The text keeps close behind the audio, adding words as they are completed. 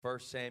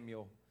First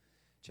Samuel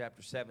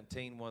chapter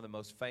 17, one of the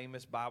most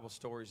famous Bible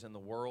stories in the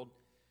world.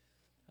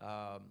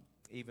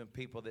 Even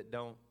people that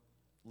don't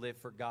live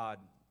for God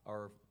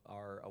are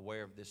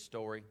aware of this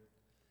story.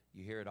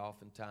 You hear it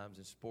oftentimes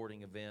in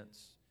sporting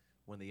events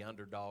when the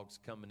underdog's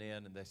coming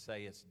in and they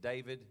say it's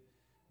David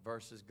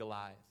versus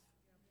Goliath.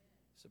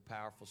 It's a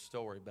powerful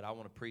story, but I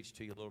want to preach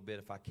to you a little bit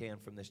if I can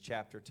from this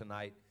chapter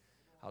tonight.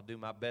 I'll do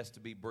my best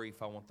to be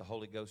brief. I want the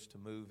Holy Ghost to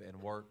move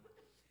and work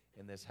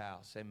in this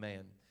house.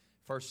 Amen.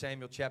 1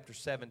 Samuel chapter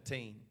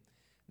 17.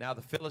 Now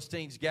the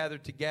Philistines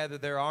gathered together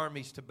their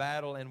armies to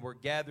battle and were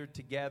gathered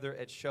together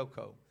at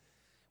Shochoh,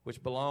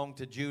 which belonged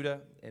to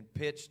Judah, and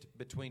pitched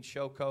between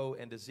Shochoh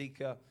and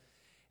Azekah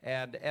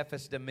and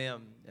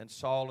Ephes-dammim. And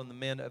Saul and the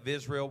men of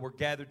Israel were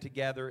gathered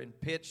together and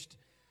pitched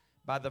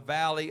by the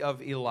valley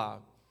of Elah,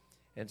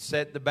 and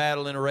set the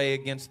battle in array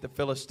against the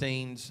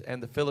Philistines.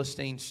 And the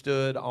Philistines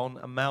stood on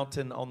a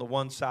mountain on the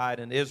one side,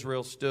 and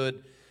Israel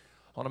stood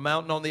on a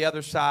mountain on the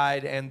other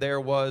side, and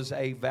there was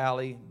a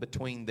valley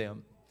between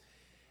them.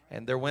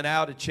 And there went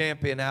out a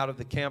champion out of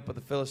the camp of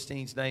the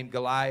Philistines named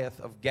Goliath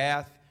of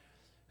Gath,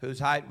 whose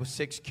height was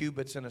 6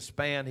 cubits and a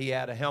span. He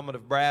had a helmet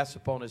of brass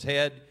upon his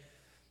head.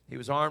 He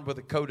was armed with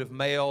a coat of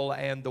mail,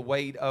 and the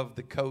weight of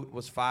the coat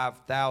was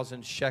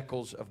 5,000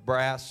 shekels of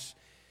brass.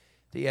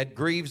 He had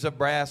greaves of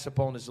brass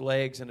upon his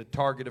legs, and a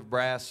target of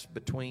brass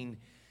between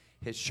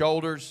his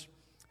shoulders.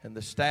 And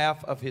the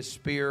staff of his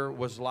spear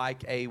was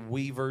like a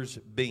weaver's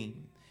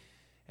beam.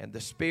 And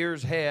the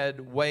spear's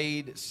head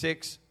weighed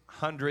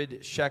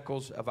 600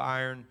 shekels of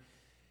iron,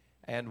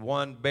 and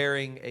one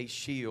bearing a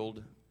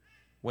shield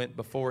went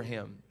before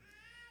him.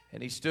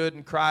 And he stood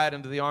and cried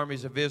unto the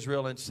armies of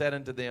Israel, and said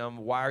unto them,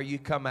 Why are you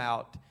come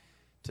out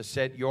to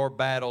set your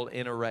battle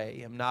in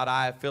array? Am not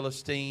I a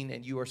Philistine,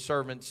 and you are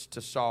servants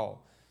to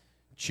Saul?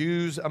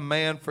 Choose a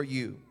man for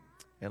you,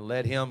 and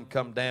let him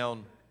come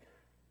down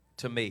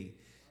to me.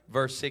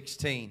 Verse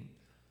 16.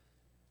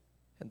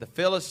 And the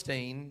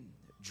Philistine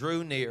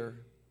drew near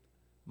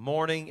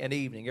morning and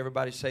evening.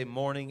 Everybody say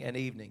morning and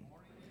evening.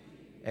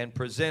 And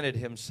presented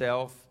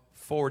himself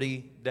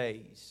 40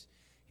 days.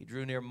 He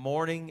drew near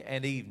morning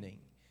and evening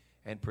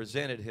and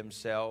presented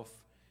himself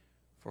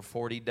for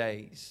 40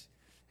 days.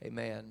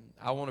 Amen.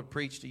 I want to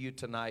preach to you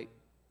tonight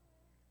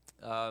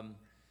from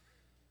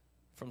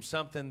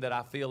something that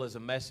I feel is a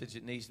message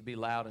that needs to be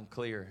loud and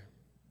clear.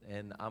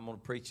 And I'm going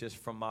to preach this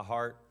from my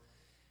heart.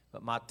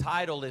 But my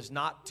title is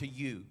not to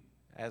you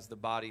as the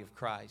body of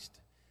Christ.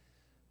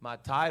 My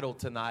title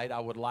tonight I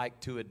would like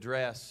to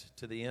address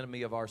to the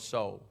enemy of our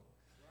soul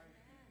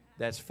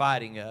that's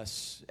fighting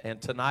us.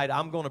 And tonight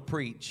I'm going to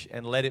preach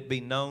and let it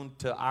be known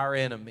to our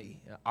enemy,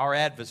 our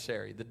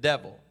adversary, the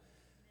devil.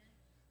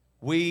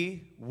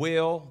 We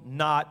will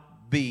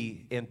not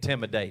be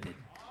intimidated.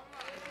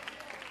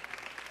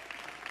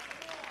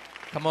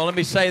 Come on, let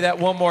me say that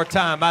one more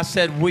time. I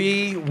said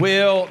we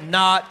will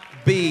not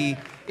be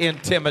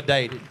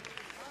intimidated.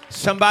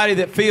 Somebody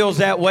that feels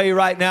that way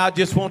right now, I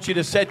just want you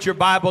to set your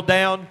Bible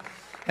down,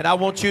 and I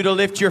want you to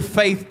lift your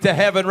faith to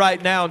heaven right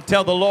now and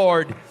tell the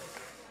Lord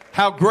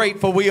how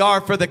grateful we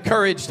are for the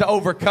courage to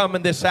overcome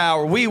in this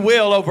hour. We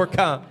will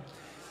overcome.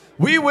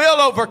 We will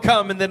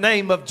overcome in the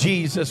name of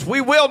Jesus. We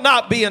will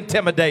not be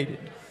intimidated.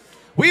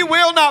 We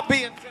will not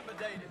be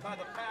intimidated by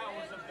the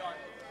powers of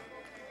darkness.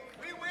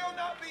 We will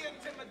not be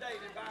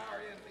intimidated by our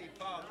enemy,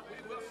 Father.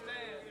 We will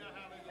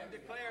stand and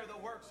declare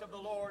the works of the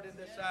Lord in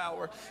this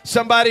hour.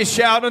 Somebody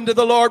shout unto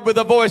the Lord with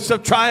a voice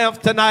of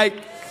triumph tonight.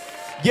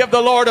 Give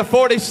the Lord a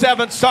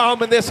 47th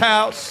Psalm in this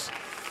house.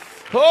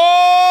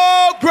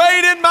 Oh, great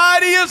and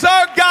mighty is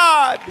our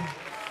God.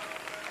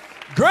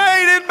 Great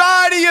and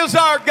mighty is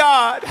our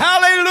God.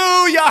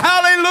 Hallelujah,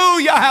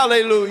 hallelujah,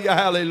 hallelujah,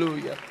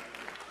 hallelujah.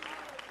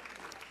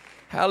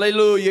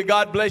 Hallelujah.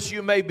 God bless you.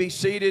 You may be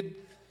seated.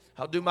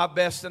 I'll do my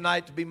best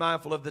tonight to be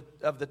mindful of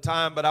the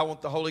time, but I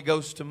want the Holy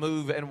Ghost to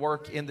move and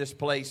work in this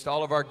place. To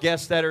all of our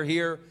guests that are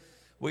here,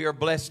 we are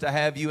blessed to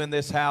have you in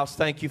this house.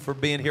 Thank you for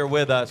being here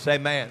with us.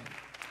 Amen.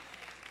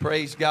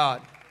 Praise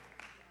God.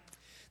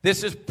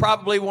 This is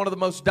probably one of the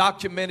most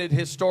documented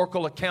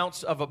historical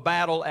accounts of a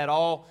battle at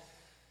all.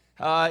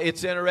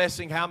 It's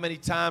interesting how many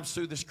times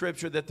through the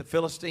scripture that the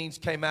Philistines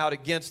came out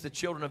against the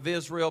children of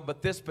Israel,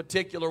 but this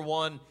particular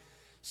one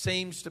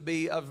seems to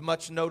be of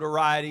much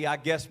notoriety, I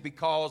guess,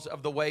 because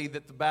of the way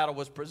that the battle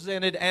was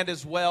presented, and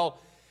as well,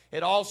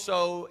 it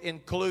also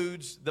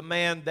includes the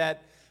man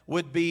that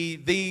would be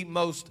the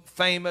most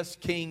famous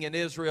king in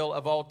Israel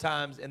of all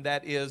times, and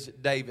that is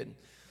David.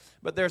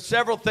 But there are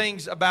several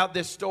things about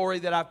this story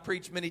that I've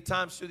preached many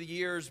times through the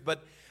years,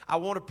 but I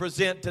want to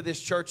present to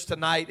this church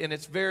tonight, and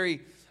it's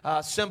very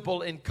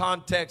simple in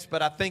context,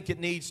 but I think it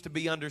needs to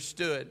be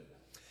understood.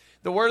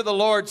 The word of the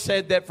Lord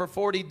said that for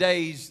 40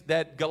 days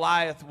that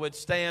Goliath would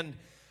stand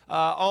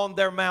on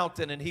their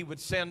mountain, and he would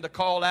send a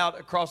call out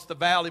across the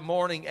valley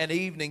morning and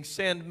evening,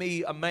 send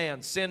me a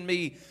man, send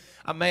me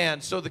a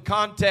man. So the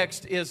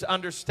context is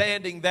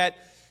understanding that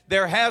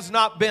there has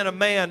not been a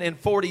man in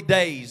 40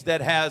 days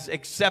that has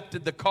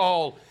accepted the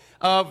call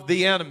of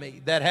the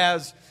enemy that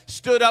has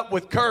stood up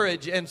with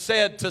courage and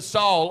said to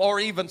Saul, or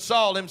even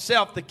Saul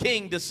himself, the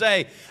king, to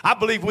say, I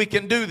believe we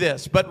can do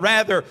this. But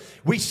rather,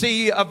 we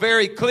see a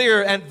very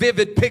clear and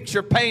vivid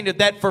picture painted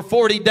that for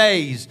 40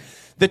 days,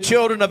 the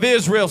children of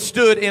Israel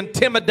stood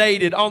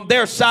intimidated on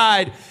their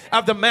side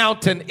of the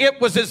mountain.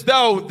 It was as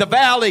though the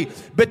valley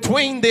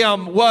between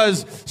them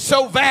was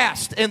so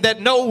vast and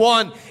that no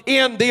one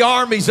in the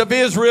armies of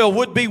Israel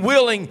would be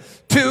willing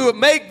to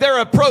make their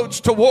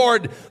approach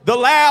toward the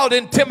loud,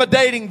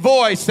 intimidating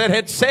voice that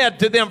had said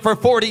to them for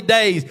 40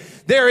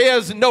 days, there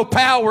is no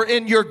power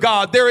in your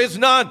God. There is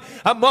none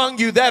among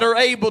you that are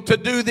able to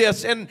do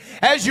this. And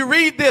as you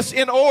read this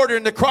in order,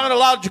 in the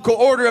chronological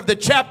order of the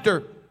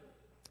chapter,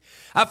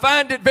 I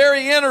find it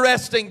very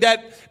interesting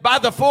that by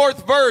the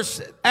 4th verse,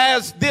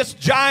 as this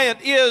giant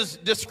is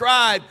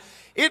described,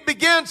 it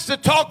begins to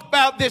talk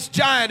about this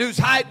giant whose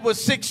height was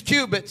 6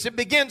 cubits. It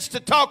begins to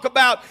talk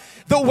about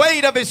the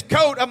weight of his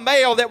coat, a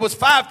mail that was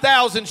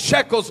 5,000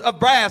 shekels of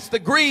brass, the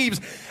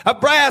greaves of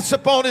brass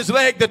upon his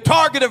leg, the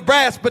target of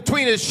brass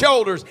between his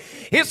shoulders.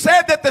 It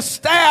said that the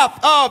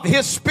staff of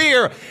his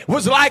spear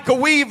was like a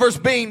weaver's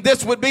beam.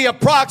 This would be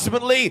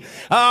approximately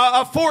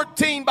a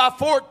 14 by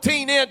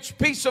 14 inch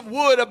piece of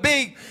wood, a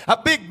big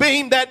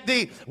beam that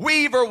the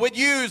weaver would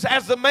use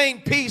as the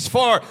main piece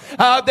for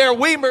their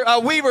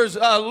weaver's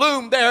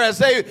loom there as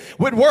they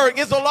would work.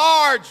 It's a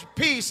large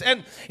piece,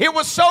 and it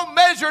was so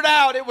measured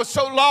out, it was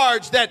so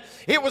large that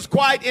it was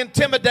quite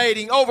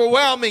intimidating,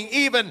 overwhelming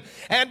even.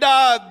 And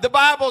the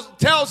Bible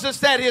tells us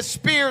that his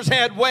spear's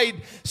head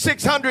weighed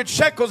 600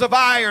 shekels of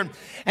iron.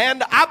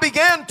 And I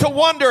began to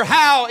wonder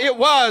how it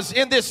was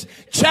in this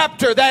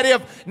chapter that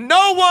if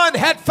no one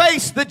had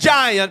faced the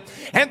giant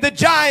and the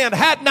giant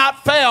had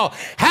not fell,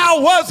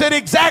 how was it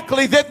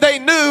exactly that they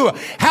knew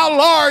how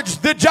large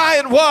the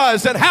giant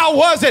was? And how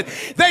was it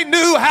they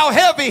knew how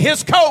heavy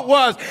his coat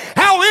was?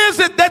 How is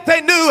it that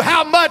they knew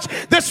how much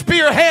the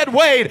spearhead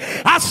weighed?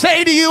 I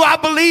say to you, I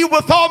believe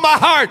with all my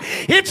heart,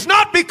 it's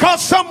not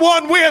because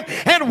someone went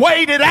and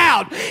weighed it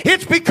out.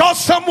 It's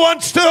because someone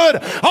stood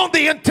on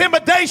the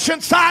intimidation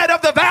side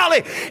of the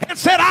valley and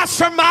said, I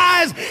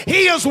surmise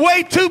he is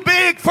way too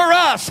big for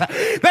us.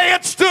 They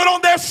had stood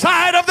on their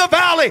side of the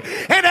valley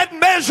and had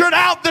measured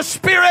out the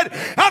spirit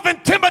of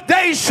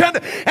intimidation,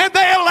 and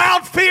they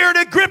allowed fear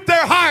to grip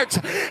their hearts.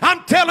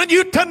 I'm telling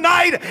you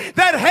tonight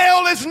that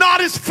hell is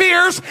not as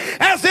fierce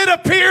as it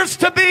appears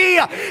to be.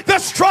 The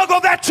struggle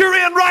that you're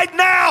in right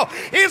now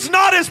is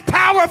not as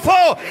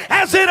powerful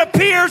as it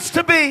appears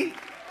to be.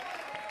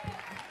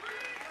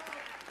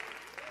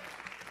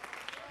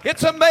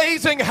 It's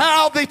amazing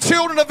how the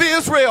children of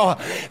Israel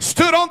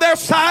stood on their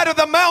side of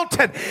the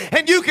mountain,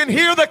 and you can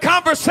hear the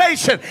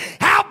conversation.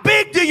 How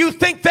big do you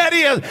think that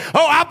is?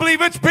 Oh, I believe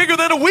it's bigger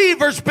than a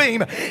weaver's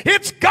beam.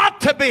 It's got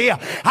to be.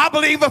 I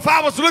believe if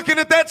I was looking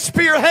at that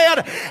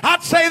spearhead,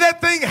 I'd say that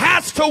thing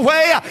has to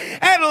weigh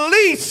at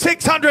least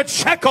 600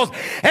 shekels,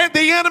 and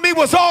the enemy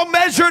was all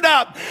measured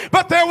up.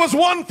 But there was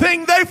one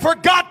thing they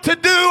forgot to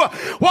do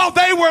while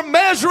they were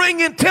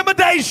measuring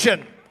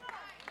intimidation.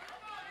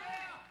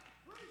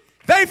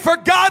 They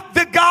forgot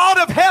the God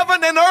of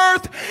heaven and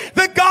earth,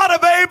 the God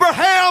of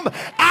Abraham,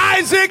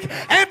 Isaac,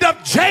 and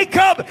of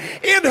Jacob,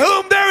 in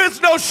whom there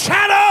is no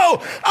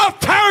shadow of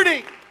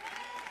turning.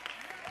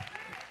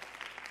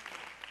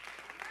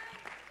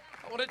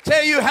 I want to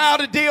tell you how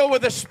to deal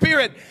with the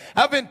spirit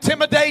of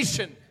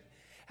intimidation.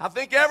 I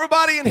think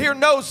everybody in here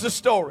knows the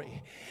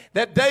story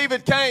that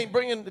David came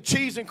bringing the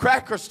cheese and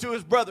crackers to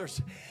his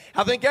brothers.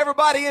 I think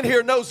everybody in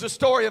here knows the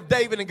story of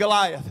David and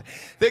Goliath,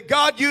 that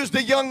God used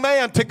a young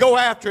man to go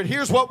after it.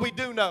 Here's what we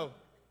do know.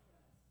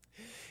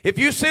 If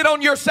you sit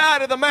on your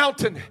side of the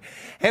mountain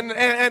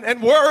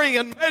and worry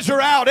and measure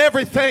out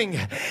everything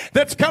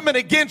that's coming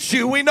against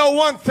you, we know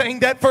one thing,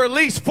 that for at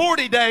least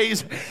 40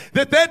 days,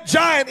 that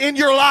giant in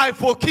your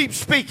life will keep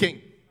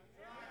speaking.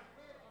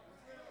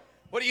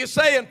 What are you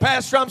saying,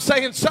 Pastor? I'm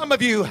saying some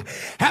of you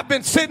have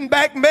been sitting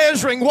back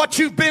measuring what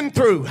you've been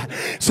through.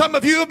 Some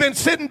of you have been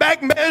sitting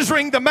back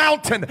measuring the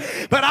mountain.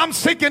 But I'm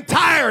sick and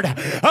tired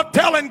of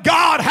telling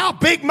God how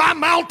big my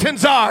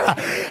mountains are.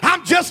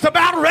 I'm just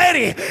about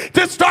ready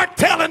to start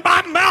telling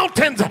my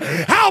mountains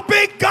how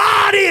big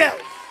God is.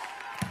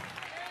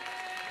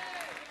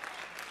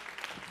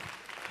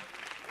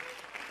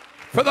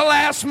 For the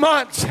last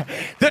months,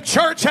 the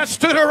church has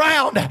stood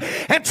around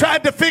and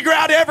tried to figure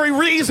out every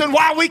reason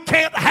why we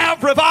can't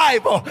have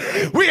revival.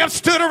 We have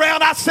stood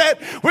around. I sat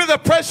with a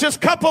precious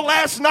couple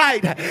last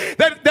night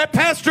that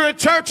pastor a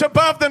church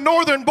above the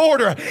northern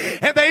border,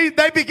 and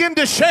they begin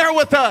to share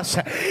with us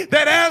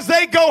that as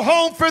they go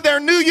home for their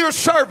New Year's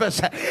service,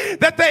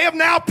 that they have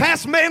now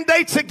passed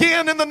mandates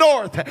again in the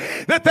north,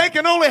 that they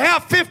can only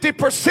have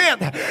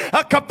 50%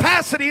 of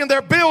capacity in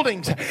their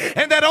buildings,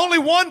 and that only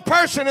one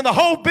person in the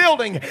whole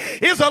building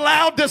is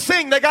allowed to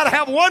sing. They got to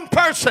have one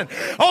person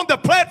on the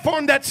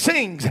platform that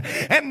sings.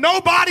 And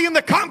nobody in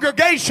the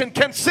congregation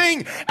can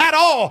sing at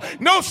all.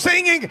 No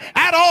singing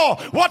at all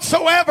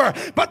whatsoever.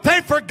 But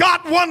they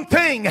forgot one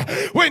thing.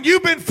 When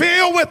you've been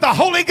filled with the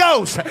Holy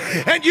Ghost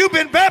and you've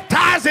been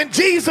baptized in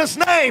Jesus'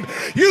 name,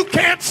 you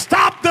can't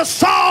stop the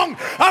song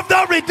of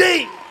the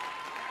redeemed.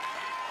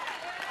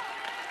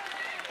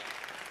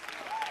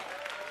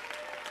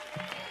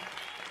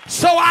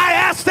 So I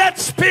ask that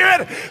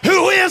spirit,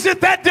 who is it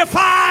that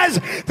defies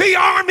the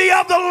army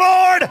of the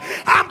Lord?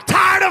 I'm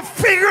tired of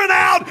figuring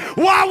out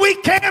why we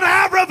can't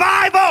have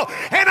revival.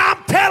 And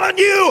I'm telling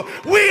you,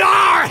 we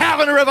are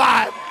having a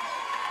revival.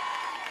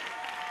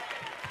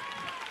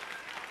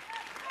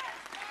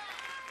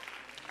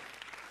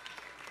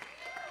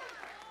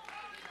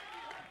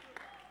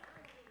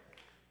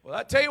 Well,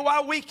 I tell you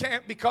why we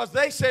can't, because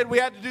they said we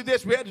had to do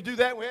this, we had to do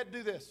that, we had to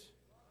do this.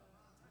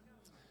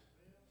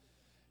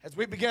 As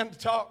we began to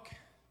talk,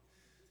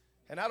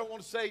 and I don't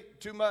want to say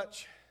too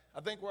much. I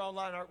think we're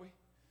online, aren't we?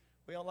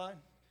 We online?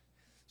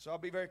 So I'll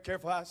be very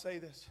careful how I say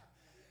this.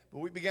 But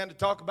we began to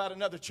talk about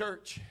another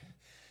church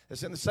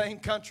that's in the same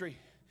country.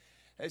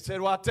 They said,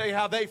 well, I'll tell you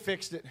how they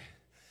fixed it.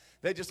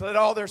 They just let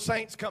all their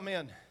saints come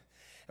in.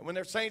 And when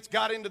their saints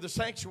got into the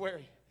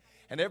sanctuary,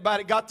 and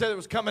everybody got there that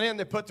was coming in,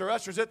 they put their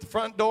ushers at the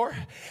front door,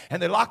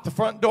 and they locked the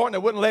front door, and they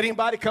wouldn't let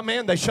anybody come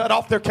in. They shut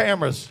off their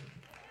cameras.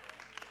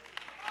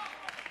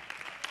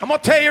 I'm going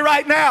to tell you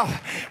right now,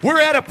 we're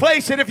at a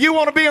place that if you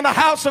want to be in the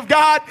house of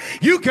God,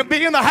 you can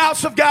be in the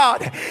house of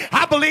God.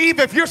 I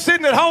believe if you're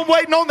sitting at home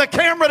waiting on the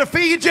camera to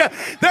feed you,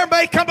 there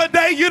may come a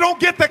day you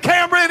don't get the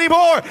camera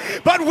anymore.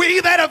 But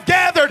we that have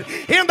gathered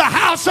in the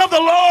house of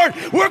the Lord,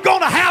 we're going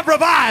to have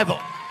revival.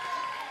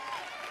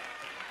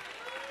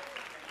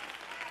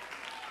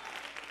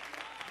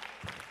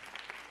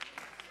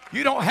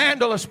 You don't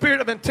handle a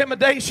spirit of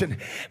intimidation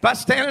by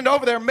standing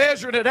over there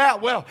measuring it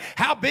out. Well,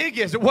 how big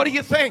is it? What do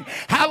you think?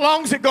 How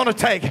long is it going to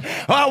take?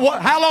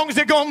 How long is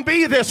it going to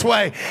be this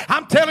way?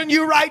 I'm telling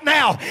you right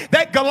now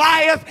that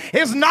Goliath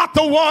is not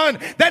the one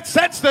that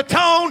sets the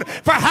tone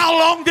for how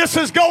long this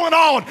is going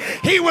on.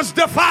 He was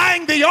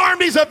defying the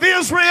armies of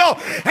Israel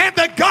and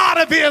the God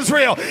of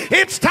Israel.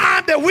 It's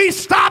time that we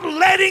stop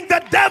letting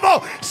the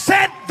devil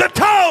set the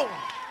tone.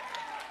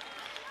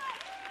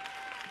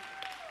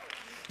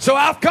 So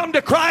I've come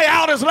to cry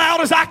out as loud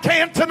as I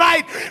can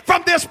tonight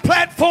from this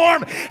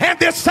platform and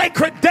this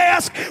sacred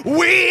desk.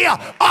 We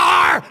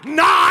are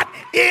not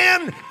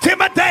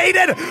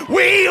intimidated.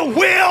 We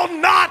will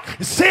not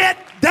sit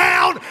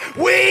down.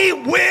 We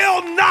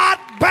will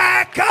not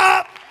back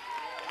up.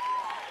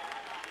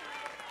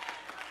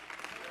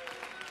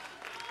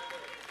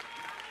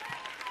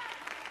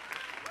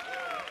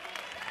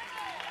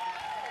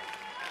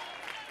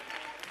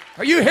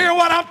 Are you hearing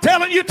what I'm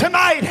telling you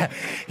tonight?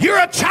 You're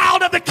a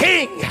child of the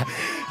King.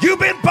 You've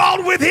been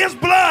bought with his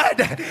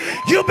blood.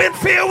 You've been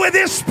filled with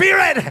his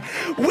spirit.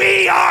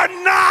 We are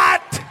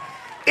not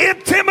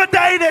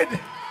intimidated.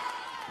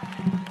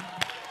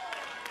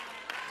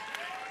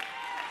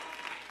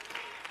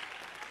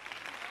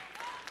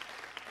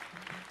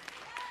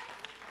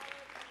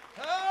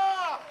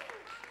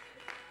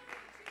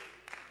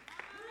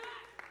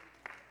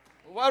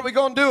 What are we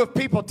going to do if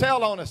people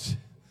tell on us?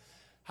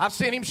 I've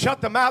seen him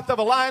shut the mouth of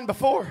a lion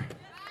before.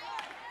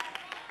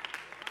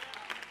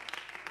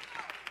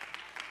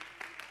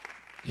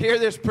 Hear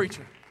this,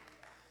 preacher.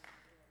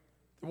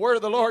 The word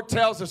of the Lord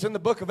tells us in the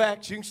book of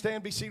Acts, you can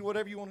stand, be seated,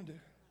 whatever you want to do.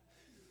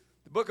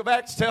 The book of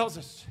Acts tells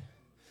us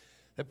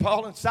that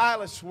Paul and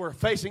Silas were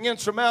facing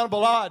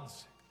insurmountable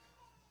odds.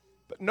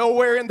 But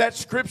nowhere in that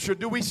scripture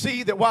do we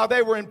see that while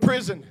they were in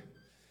prison,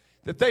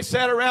 that they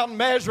sat around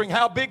measuring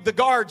how big the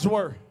guards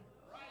were.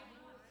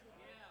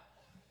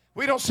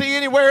 We don't see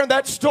anywhere in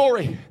that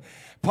story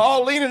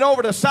Paul leaning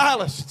over to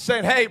Silas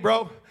saying, hey,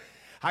 bro,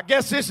 I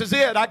guess this is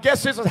it. I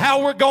guess this is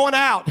how we're going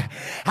out.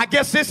 I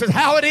guess this is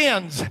how it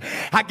ends.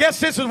 I guess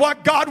this is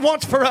what God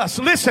wants for us.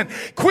 Listen,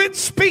 quit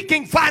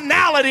speaking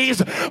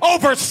finalities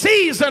over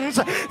seasons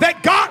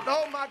that God,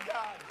 oh my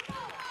God.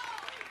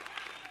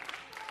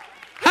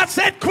 I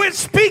said quit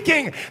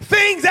speaking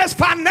things as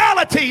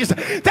finalities.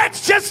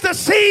 That's just a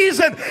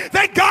season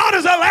that God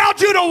has allowed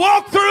you to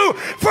walk through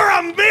for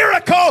a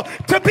miracle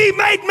to be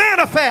made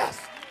manifest.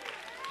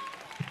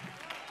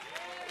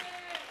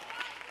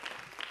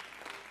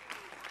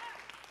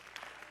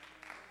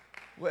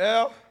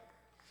 Well,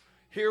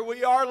 here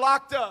we are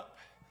locked up.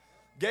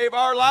 Gave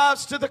our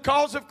lives to the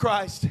cause of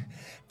Christ.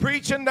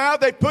 Preaching now,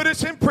 they put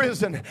us in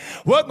prison.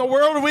 What in the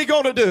world are we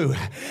going to do?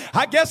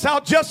 I guess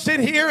I'll just sit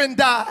here and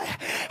die.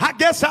 I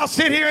guess I'll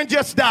sit here and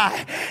just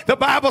die. The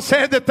Bible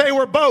said that they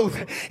were both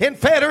in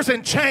fetters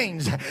and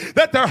chains,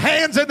 that their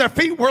hands and their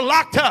feet were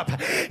locked up.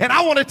 And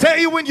I want to tell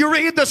you, when you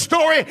read the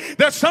story,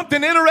 there's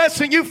something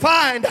interesting you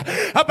find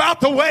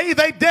about the way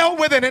they dealt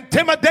with an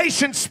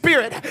intimidation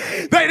spirit.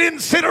 They didn't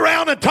sit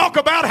around and talk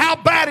about how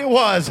bad it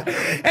was.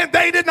 And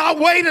they did not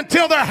wait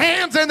until their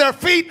hands and their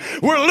feet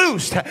were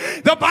loosed.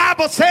 The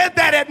Bible said said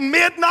that at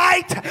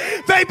midnight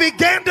they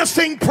began to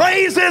sing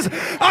praises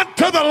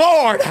unto the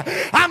Lord.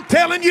 I'm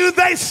telling you,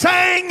 they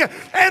sang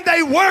and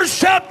they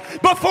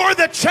worshiped before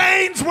the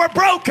chains were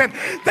broken.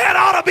 That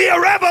ought to be a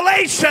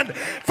revelation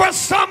for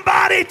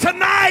somebody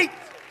tonight.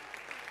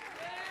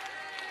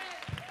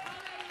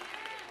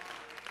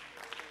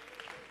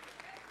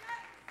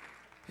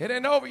 It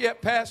ain't over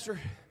yet, Pastor.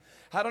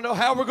 I don't know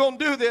how we're going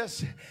to do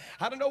this.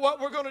 I don't know what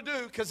we're going to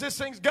do because this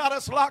thing's got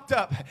us locked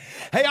up.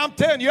 Hey, I'm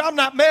telling you, I'm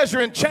not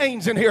measuring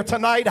chains in here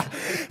tonight.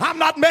 I'm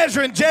not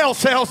measuring jail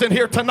cells in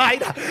here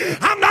tonight.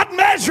 I'm not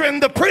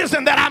measuring the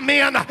prison that I'm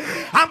in.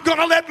 I'm going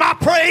to let my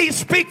praise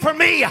speak for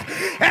me.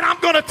 And I'm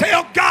going to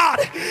tell God,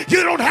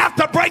 you don't have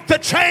to break the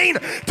chain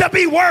to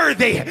be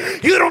worthy.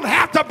 You don't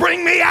have to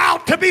bring me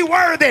out to be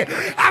worthy.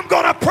 I'm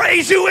going to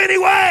praise you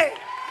anyway.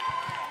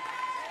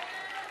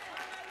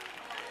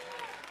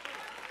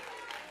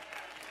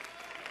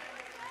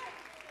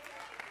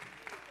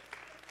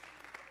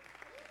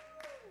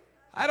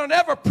 I don't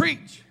ever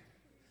preach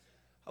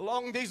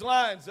along these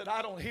lines that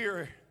I don't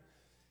hear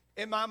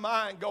in my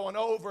mind going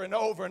over and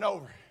over and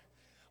over.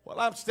 Well,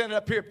 I'm standing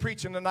up here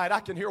preaching tonight. I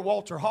can hear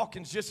Walter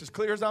Hawkins just as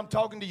clear as I'm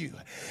talking to you.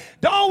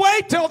 Don't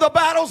wait till the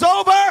battle's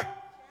over.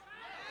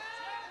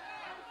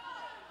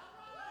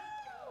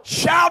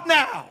 Shout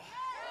now.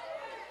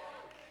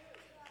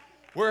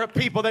 We're a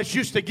people that's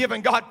used to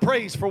giving God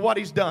praise for what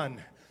He's done.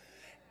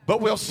 But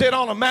we'll sit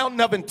on a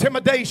mountain of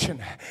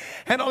intimidation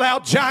and allow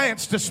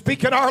giants to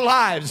speak in our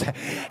lives.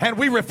 And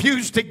we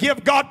refuse to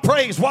give God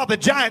praise while the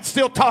giant's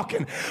still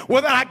talking.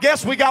 Well, then I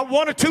guess we got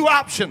one or two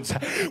options.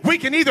 We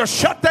can either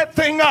shut that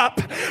thing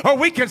up or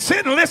we can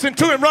sit and listen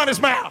to him run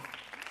his mouth.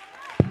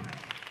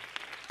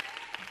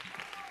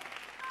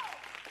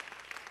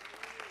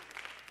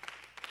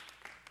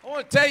 I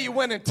want to tell you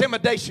when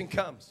intimidation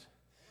comes.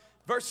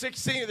 Verse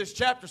 16 of this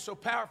chapter is so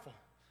powerful.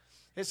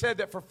 It said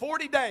that for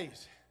 40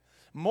 days,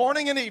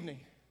 morning and evening,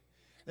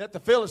 that the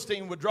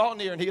Philistine would draw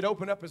near and he'd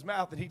open up his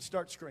mouth and he'd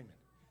start screaming.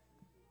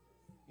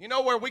 You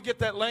know where we get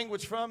that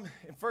language from?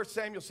 In 1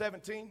 Samuel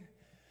 17,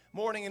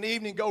 morning and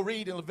evening, go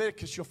read in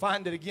Leviticus, you'll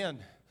find it again.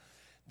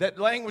 That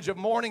language of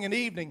morning and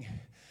evening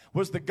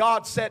was the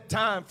God set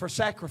time for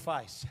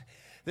sacrifice.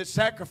 That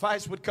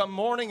sacrifice would come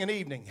morning and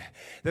evening.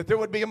 That there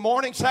would be a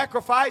morning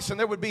sacrifice and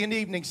there would be an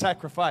evening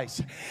sacrifice.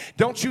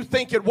 Don't you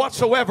think it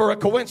whatsoever a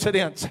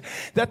coincidence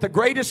that the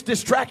greatest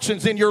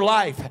distractions in your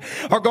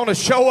life are going to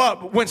show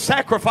up when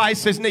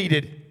sacrifice is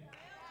needed?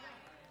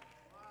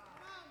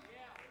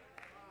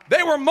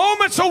 They were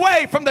moments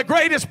away from the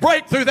greatest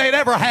breakthrough they'd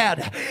ever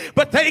had.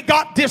 But they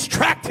got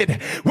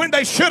distracted when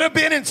they should have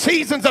been in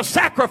seasons of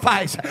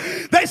sacrifice.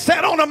 They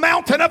sat on a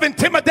mountain of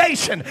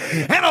intimidation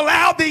and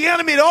allowed the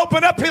enemy to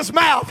open up his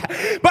mouth.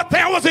 But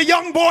there was a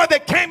young boy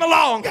that came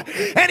along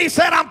and he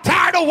said, I'm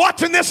tired of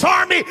watching this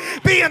army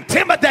be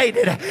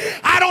intimidated.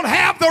 I don't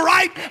have the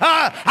right,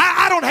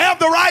 I don't have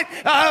the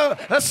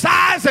right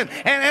size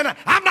and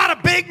I'm not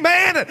a big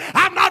man and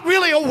I'm not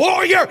really a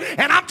warrior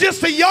and I'm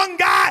just a young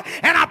guy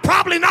and I'm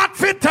probably not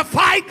fit to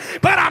fight,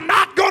 but I'm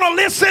not going to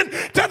listen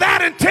to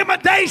that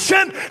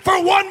intimidation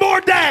for one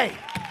more day.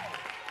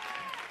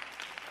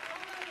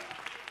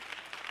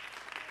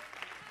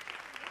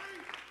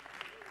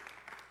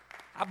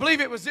 I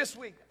believe it was this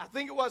week. I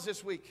think it was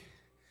this week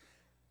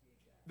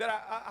that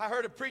I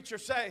heard a preacher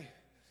say,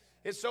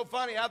 it's so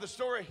funny how the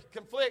story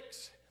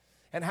conflicts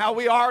and how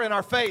we are in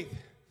our faith.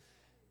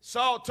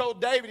 Saul told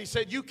David, he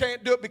said, you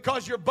can't do it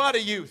because you're but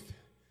a youth.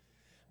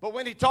 But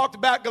when he talked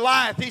about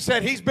Goliath, he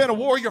said he's been a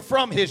warrior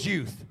from his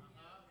youth.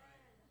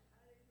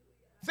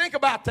 Think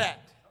about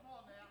that.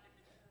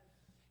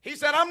 He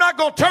said, I'm not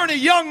going to turn a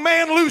young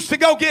man loose to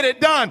go get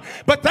it done.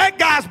 But that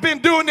guy's been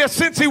doing this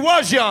since he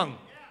was young.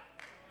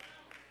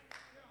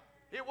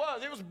 It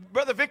was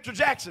Brother Victor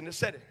Jackson that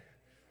said it.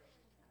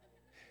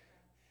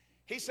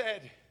 He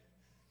said,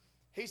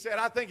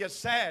 I think it's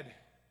sad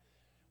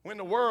when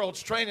the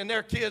world's training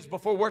their kids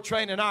before we're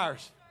training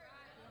ours.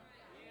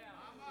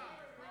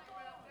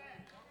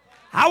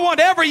 I want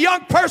every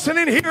young person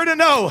in here to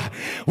know,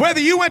 whether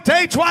you went to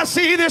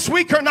HYC this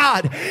week or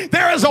not,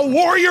 there is a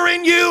warrior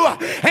in you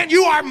and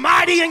you are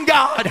mighty in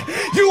God.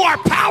 You are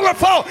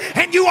powerful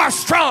and you are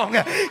strong.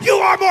 You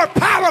are more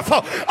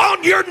powerful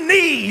on your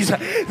knees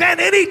than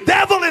any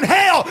devil in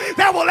hell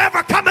that will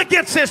ever come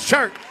against this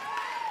church.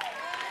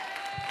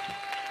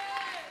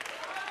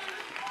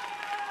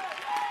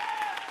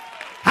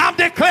 I'm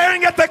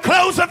declaring at the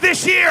close of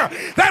this year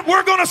that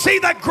we're going to see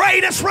the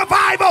greatest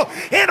revival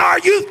in our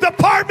youth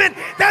department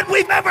that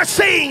we've ever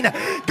seen.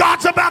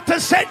 God's about to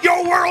set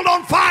your world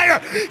on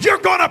fire. You're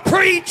going to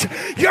preach.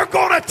 You're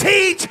going to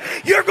teach.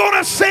 You're going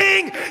to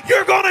sing.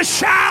 You're going to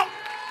shout.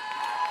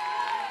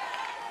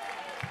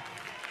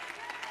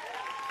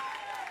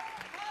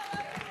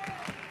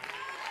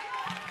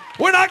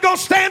 We're not going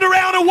to stand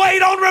around and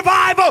wait on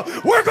revival.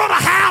 We're going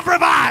to have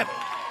revival.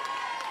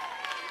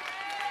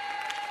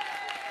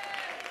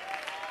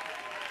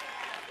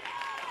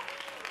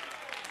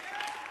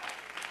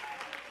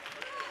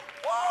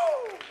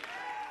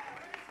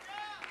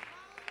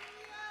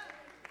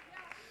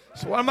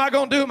 What am I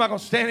going to do? Am I going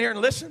to stand here and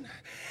listen?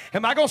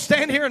 Am I going to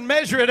stand here and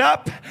measure it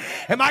up?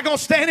 Am I going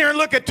to stand here and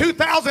look at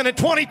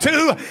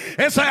 2022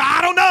 and say,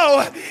 I don't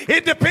know.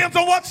 It depends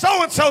on what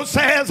so-and-so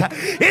says.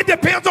 It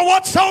depends on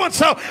what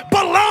so-and-so.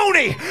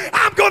 Baloney.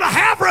 I'm going to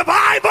have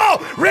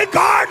revival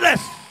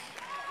regardless.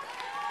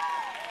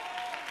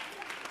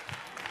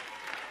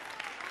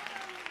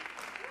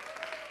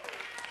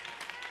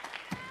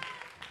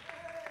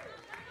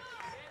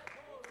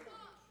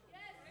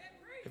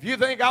 If you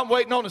think I'm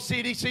waiting on the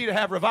CDC to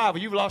have revival,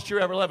 you've lost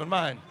your ever-loving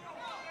mind.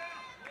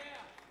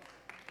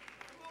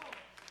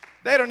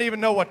 They don't even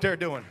know what they're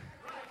doing.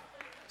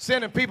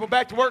 Sending people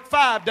back to work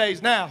 5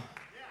 days now.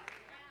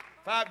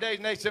 5 days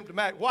and they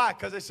symptomatic. Why?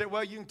 Because they said,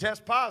 well, you can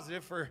test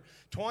positive for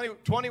 20,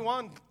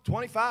 21,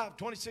 25,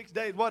 26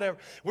 days, whatever.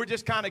 We're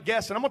just kind of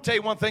guessing. I'm going to tell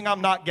you one thing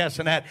I'm not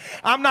guessing at.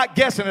 I'm not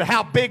guessing at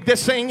how big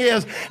this thing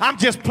is. I'm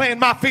just planting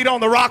my feet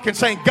on the rock and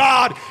saying,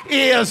 God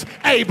is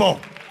able.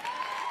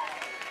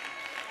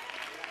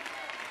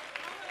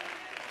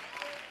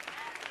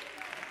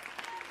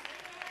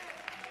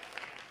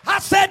 I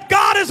said,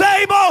 God is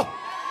able.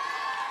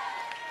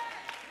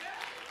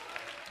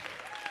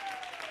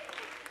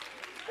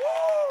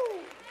 Woo.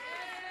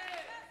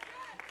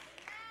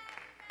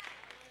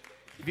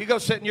 If you go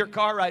sit in your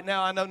car right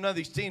now, I know none of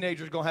these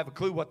teenagers are going to have a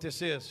clue what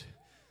this is.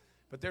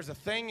 But there's a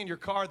thing in your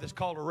car that's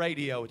called a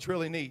radio. It's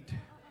really neat.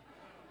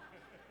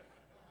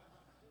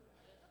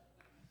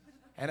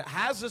 And it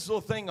has this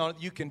little thing on it.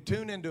 You can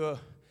tune into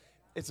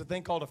it's a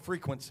thing called a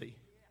frequency.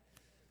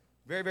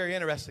 Very, very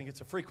interesting.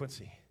 It's a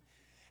frequency.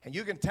 And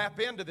you can tap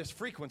into this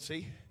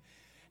frequency.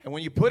 And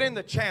when you put in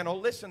the channel,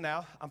 listen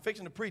now, I'm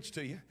fixing to preach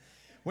to you.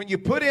 When you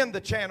put in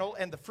the channel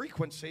and the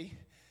frequency,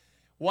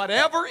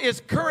 whatever is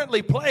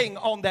currently playing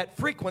on that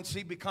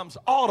frequency becomes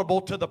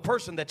audible to the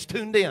person that's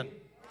tuned in.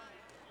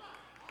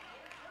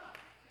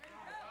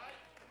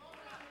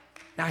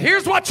 Now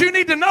here's what you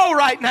need to know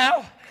right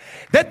now.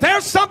 That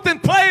there's something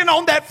playing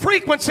on that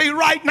frequency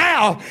right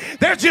now.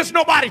 There's just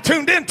nobody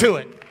tuned into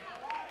it.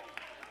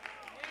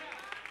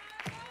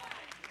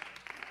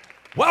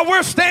 While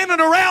we're standing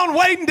around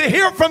waiting to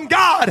hear from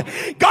God,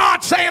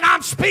 God saying,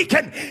 I'm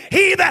speaking.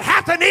 He that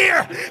hath an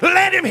ear,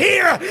 let him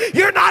hear.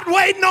 You're not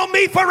waiting on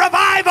me for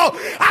revival.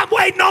 I'm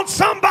waiting on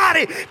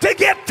somebody to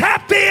get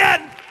tapped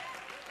in.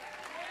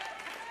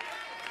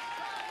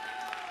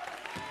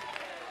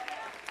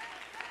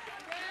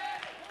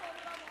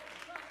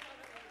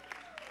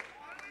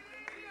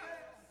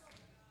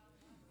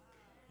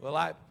 Well,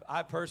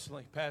 I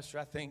personally, Pastor,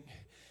 I think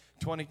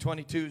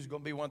 2022 is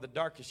going to be one of the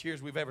darkest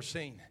years we've ever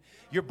seen.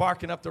 You're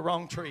barking up the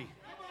wrong tree.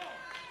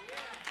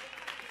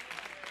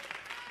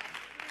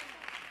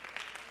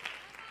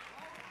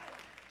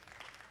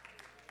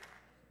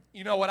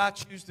 You know what I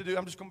choose to do?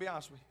 I'm just going to be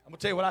honest with you. I'm going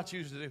to tell you what I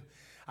choose to do.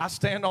 I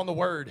stand on the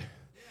word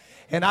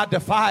and I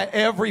defy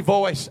every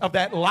voice of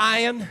that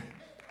lying,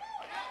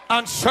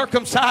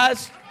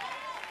 uncircumcised,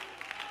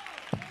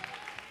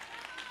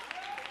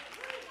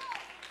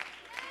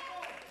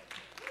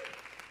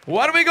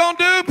 what are we going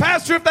to do,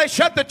 Pastor, if they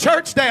shut the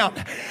church down?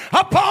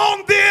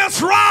 Upon this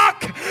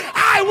rock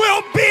I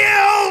will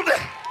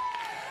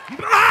build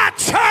my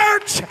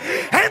church,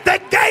 and the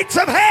gates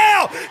of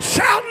hell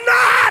shall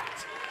not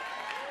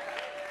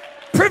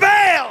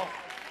prevail.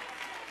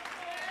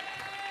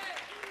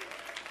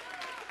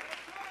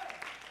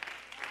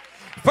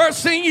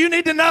 First thing you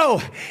need to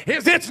know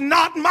is it's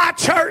not my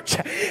church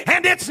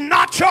and it's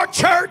not your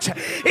church.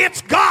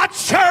 It's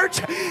God's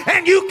church,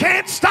 and you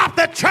can't stop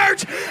the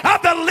church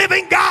of the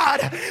living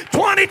God.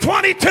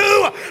 2022,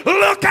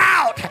 look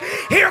out.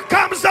 Here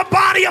comes the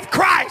body of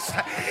Christ.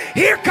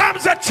 Here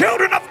comes the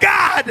children of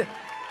God.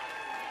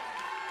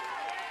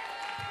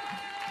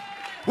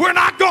 We're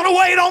not going to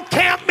wait on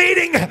camp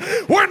meeting.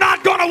 We're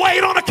not going to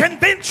wait on a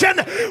convention.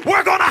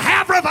 We're going to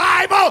have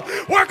revival.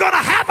 We're going to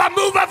have a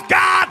move of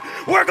God.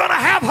 We're going to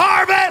have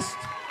harvest.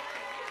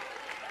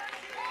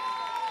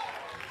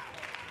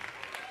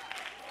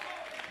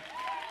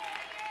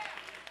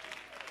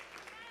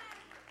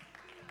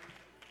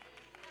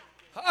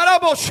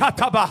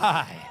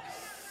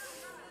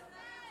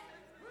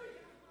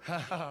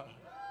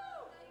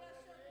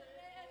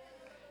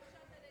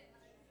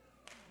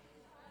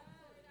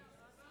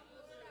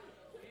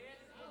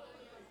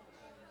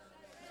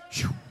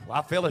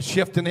 I feel a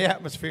shift in the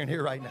atmosphere in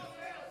here right now.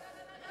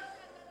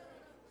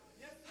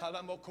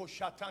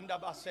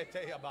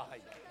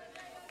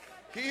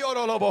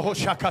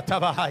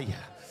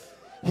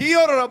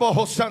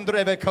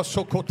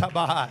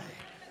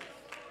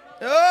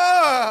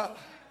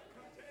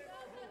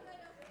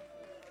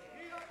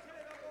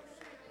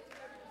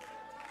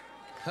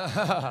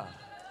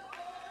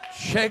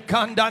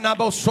 Shekandana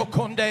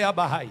bosokonde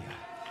abahaya.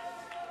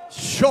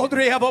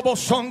 Shodri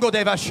abobosongo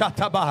deva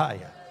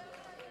shatabahaya.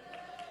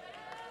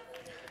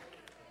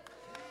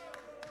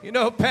 You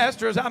know,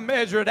 Pastor, as I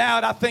measure it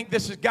out, I think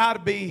this is going to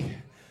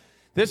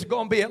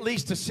be at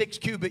least a 6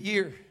 cubic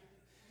year.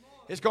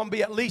 It's going to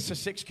be at least a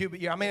 6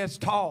 cubit year. I mean, it's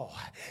tall.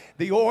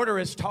 The order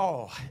is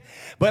tall.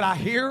 But I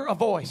hear a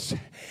voice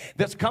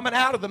that's coming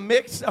out of the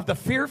mix of the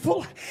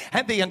fearful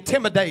and the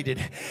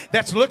intimidated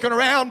that's looking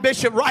around,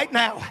 Bishop, right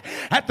now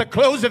at the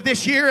close of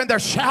this year, and they're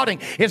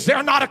shouting, is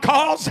there not a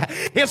cause?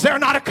 Is there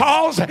not a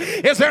cause?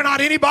 Is there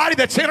not anybody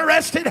that's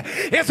interested?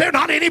 Is there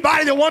not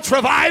anybody that wants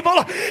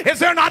revival? Is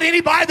there not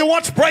anybody that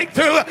wants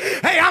breakthrough?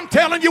 Hey, I'm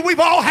telling you, we've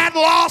all had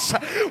loss.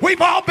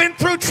 We've all been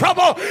through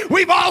trouble.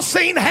 We've all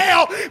seen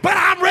hell. But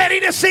I'm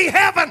ready to see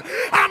heaven.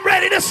 I'm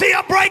ready to see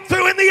a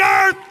breakthrough in the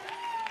earth.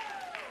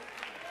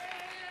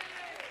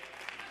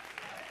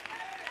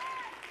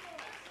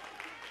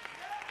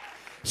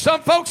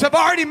 Some folks have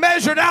already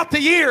measured out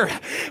the year,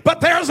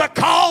 but there's a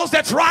cause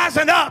that's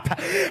rising up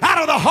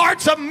out of the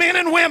hearts of men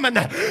and women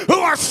who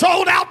are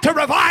sold out to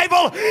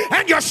revival,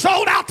 and you're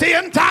sold out to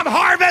end time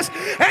harvest,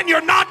 and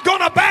you're not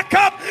going to back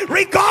up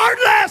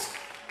regardless.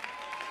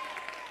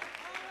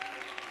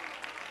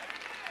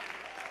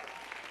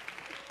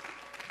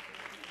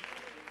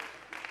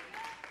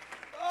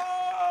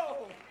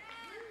 Oh,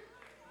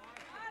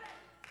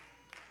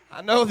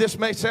 I know this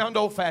may sound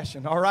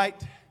old-fashioned, all right?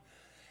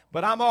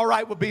 But I'm all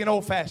right with being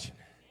old-fashioned.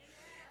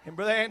 And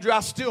Brother Andrew,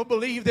 I still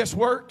believe this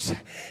works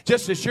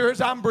just as sure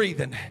as I'm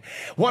breathing.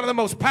 One of the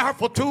most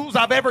powerful tools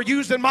I've ever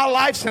used in my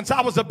life since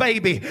I was a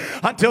baby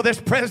until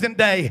this present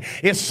day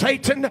is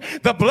Satan.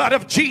 The blood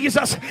of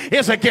Jesus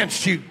is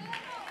against you.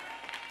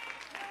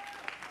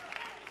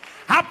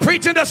 I'm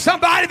preaching to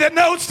somebody that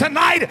knows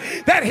tonight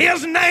that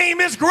his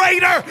name is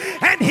greater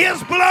and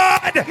his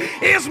blood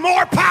is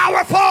more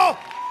powerful.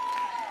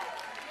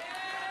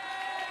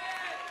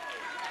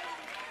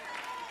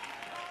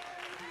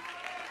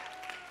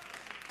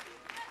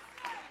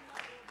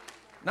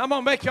 Now, I'm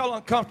going to make y'all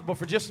uncomfortable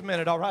for just a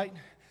minute, all right?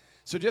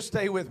 So just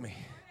stay with me.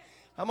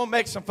 I'm going to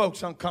make some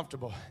folks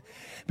uncomfortable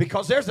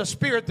because there's a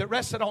spirit that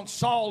rested on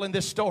Saul in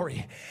this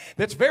story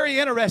that's very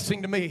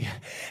interesting to me.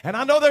 And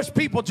I know there's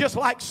people just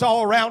like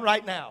Saul around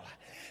right now,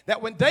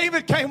 that when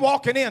David came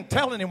walking in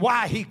telling him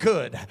why he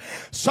could,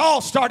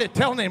 Saul started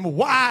telling him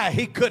why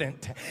he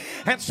couldn't.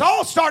 And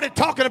Saul started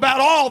talking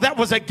about all that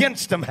was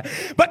against him.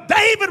 But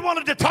David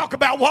wanted to talk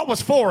about what was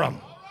for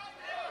him.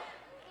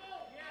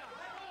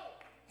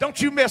 Don't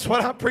you miss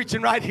what I'm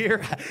preaching right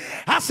here.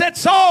 I said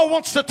Saul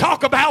wants to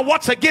talk about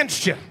what's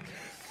against you.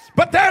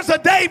 But there's a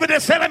David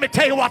that said, let me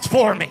tell you what's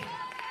for me.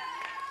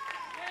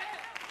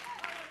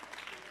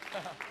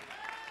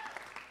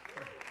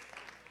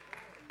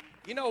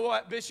 You know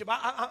what, Bishop?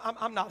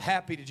 I'm not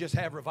happy to just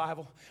have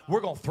revival. We're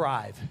going to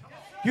thrive.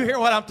 You hear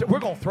what we're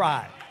going to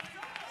thrive.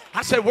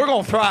 I said we're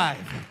going to thrive.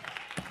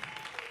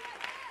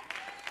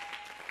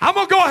 I'm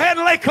going to go ahead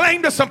and lay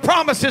claim to some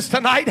promises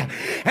tonight.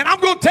 And I'm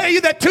going to tell you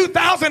that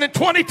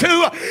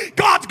 2022,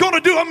 God's going to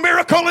do a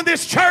miracle in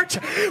this church.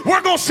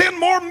 We're going to send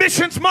more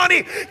missions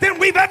money than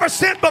we've ever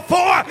sent before.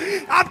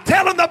 I'm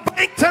telling the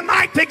bank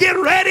tonight to get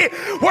ready.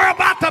 We're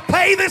about to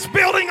pay this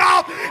building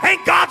off, and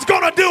God's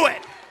going to do it.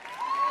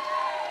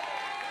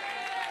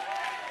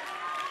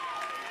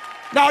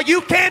 Now,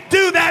 you can't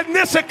do that in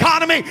this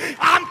economy.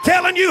 I'm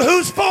telling you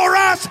who's for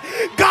us.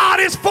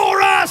 God is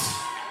for us.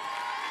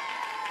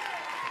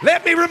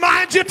 Let me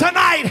remind you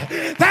tonight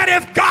that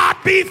if God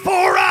be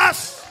for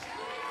us,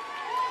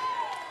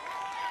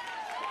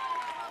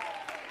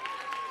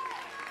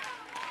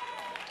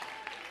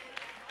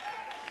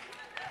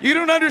 you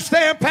don't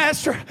understand,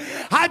 Pastor.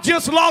 I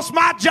just lost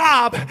my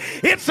job.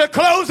 It's the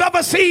close of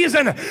a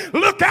season.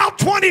 Look out,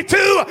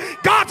 22.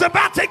 God's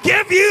about to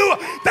give you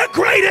the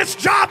greatest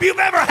job you've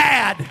ever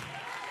had.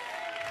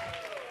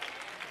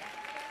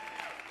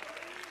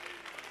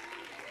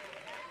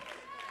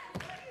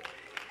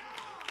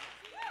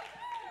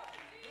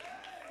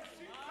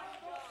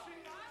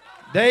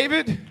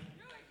 David,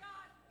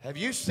 have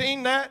you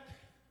seen that?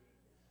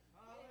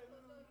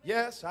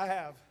 Yes, I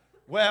have.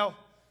 Well,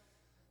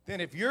 then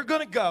if you're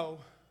going to go,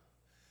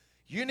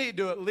 you need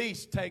to at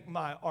least take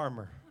my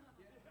armor.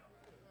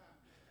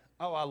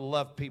 Oh, I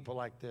love people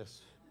like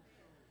this.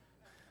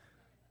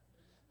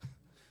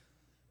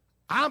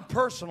 I'm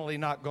personally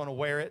not going to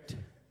wear it,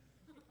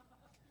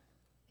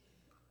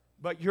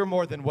 but you're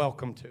more than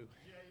welcome to.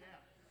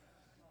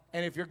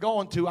 And if you're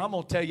going to, I'm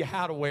going to tell you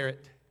how to wear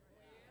it.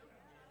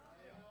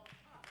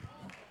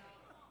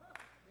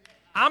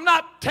 I'm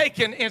not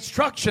taking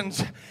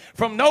instructions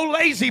from no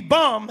lazy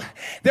bum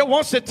that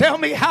wants to tell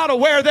me how to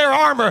wear their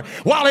armor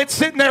while it's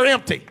sitting there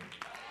empty.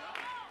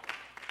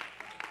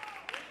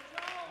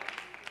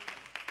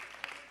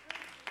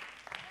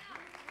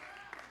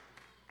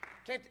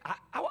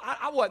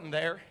 I wasn't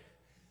there,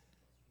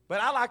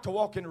 but I like to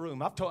walk in the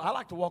room. I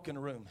like to walk in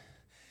the room,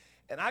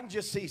 and I can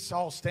just see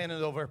Saul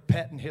standing over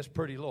petting his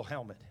pretty little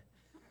helmet.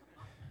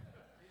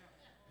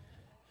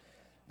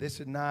 This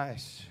is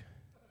nice.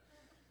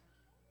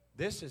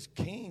 This is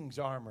king's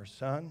armor,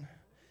 son.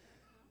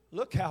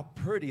 Look how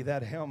pretty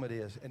that helmet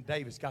is. And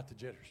David's got the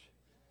jitters.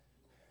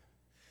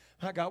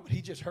 My God, would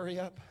he just hurry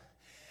up?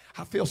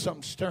 I feel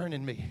something stirring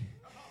in me.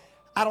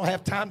 I don't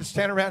have time to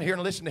stand around here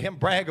and listen to him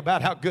brag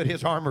about how good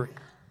his armor is.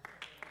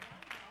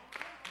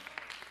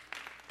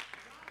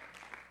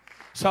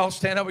 Saul,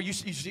 stand over. You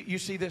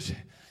see this?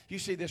 You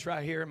see this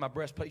right here in my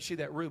breastplate? You see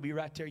that ruby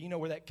right there? You know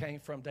where that came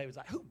from? David's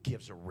like, who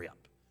gives a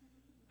rip?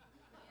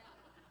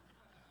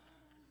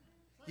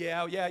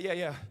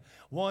 Yeah.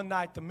 One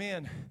night the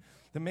men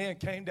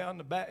came down in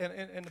the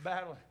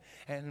battle,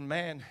 and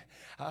man,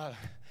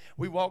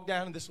 we walked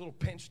down in this little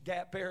pinched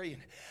gap area,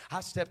 and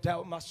I stepped out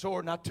with my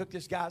sword, and I took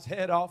this guy's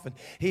head off, and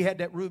he had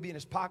that ruby in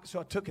his pocket, so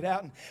I took it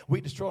out, and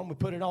we destroyed him. We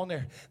put it on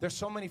there. There's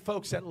so many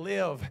folks that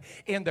live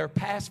in their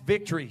past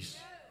victories,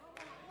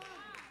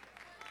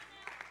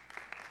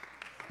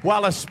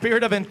 while a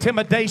spirit of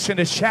intimidation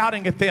is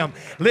shouting at them.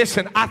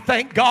 Listen, I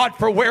thank God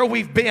for where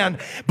we've been,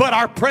 but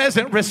our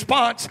present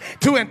response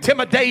to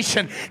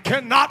intimidation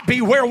cannot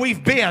be where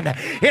we've been.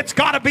 It's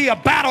got to be a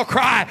battle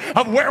cry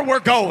of where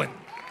we're going.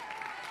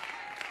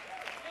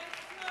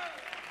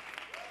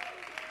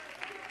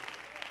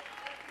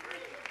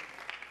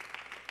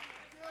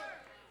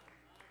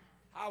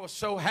 I was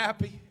so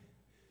happy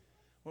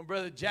when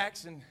Brother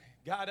Jackson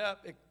got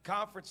up at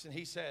conference and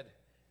he said,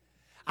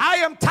 I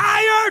am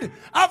tired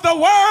of the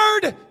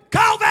word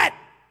COVID.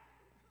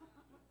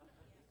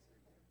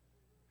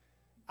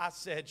 I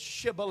said,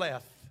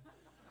 Shibboleth.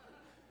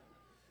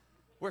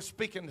 We're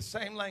speaking the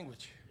same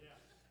language.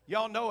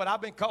 Y'all know it.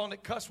 I've been calling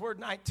it cuss word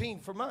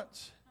 19 for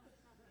months.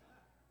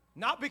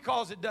 Not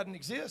because it doesn't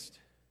exist,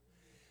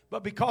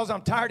 but because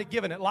I'm tired of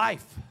giving it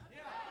life.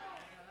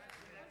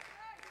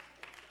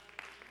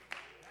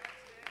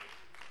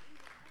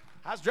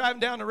 I was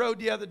driving down the road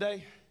the other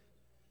day.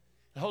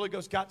 The Holy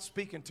Ghost got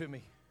speaking to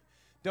me.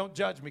 Don't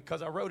judge me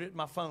because I wrote it in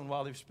my phone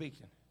while he was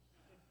speaking.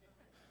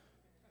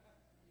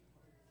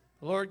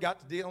 The Lord got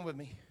to dealing with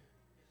me.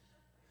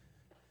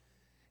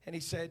 And he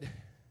said,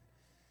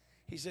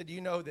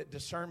 you know that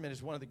discernment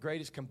is one of the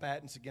greatest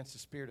combatants against the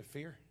spirit of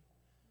fear?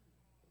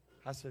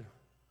 I said,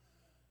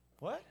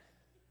 what?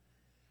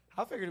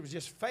 I figured it was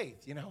just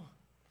faith, you know.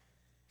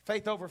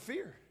 Faith over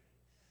fear.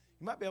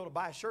 You might be able to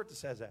buy a shirt that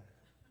says that.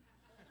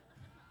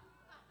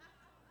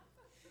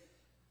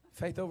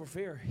 Faith over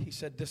fear. He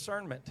said,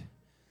 discernment.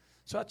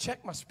 So I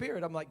checked my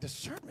spirit. I'm like,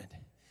 discernment?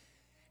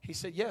 He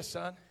said, yes,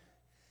 son.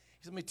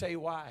 He said, let me tell you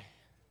why.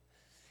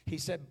 He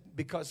said,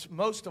 because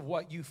most of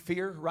what you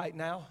fear right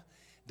now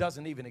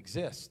doesn't even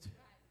exist.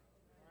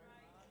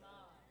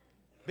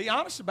 Be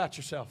honest about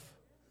yourself.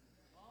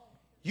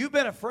 You've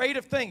been afraid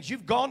of things.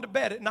 You've gone to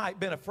bed at night,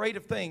 been afraid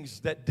of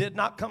things that did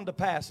not come to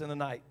pass in the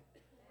night.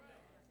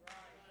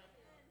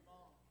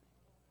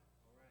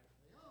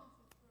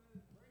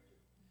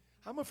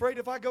 I'm afraid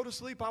if I go to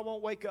sleep, I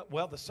won't wake up.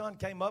 Well, the sun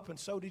came up and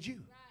so did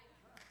you.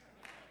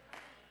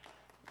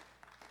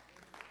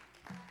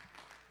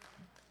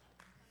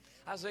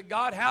 I said,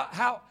 God,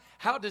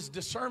 how does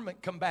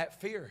discernment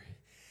combat fear?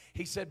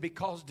 He said,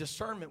 because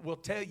discernment will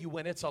tell you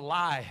when it's a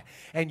lie,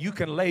 and you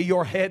can lay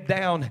your head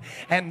down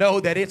and know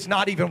that it's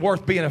not even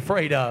worth being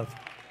afraid of.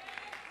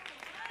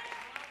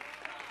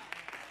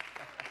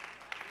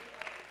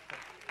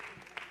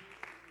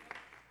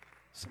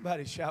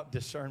 Somebody shout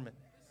discernment.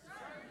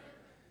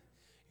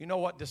 You know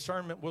what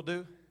discernment will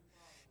do?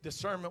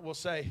 Discernment will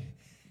say,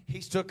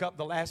 he's took up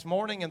the last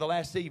morning and the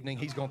last evening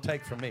he's going to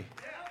take from me.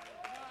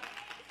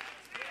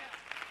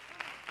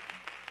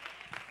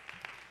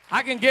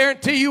 I can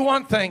guarantee you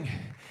one thing.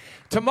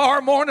 Tomorrow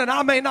morning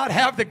I may not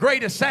have the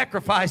greatest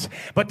sacrifice,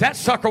 but that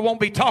sucker won't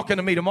be talking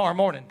to me tomorrow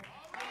morning.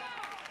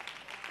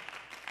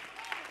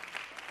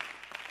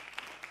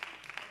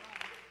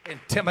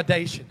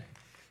 Intimidation,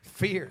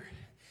 fear.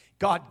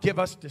 God, give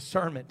us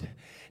discernment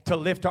to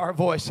lift our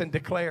voice and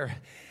declare,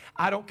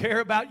 I don't care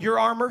about your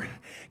armor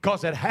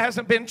because it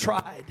hasn't been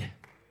tried.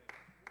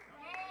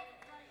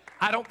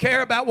 I don't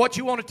care about what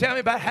you want to tell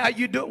me about how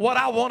you do it. What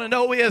I want to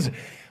know is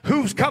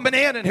who's coming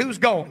in and who's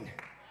going.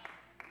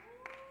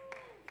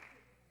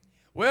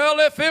 Well,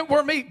 if it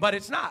were me, but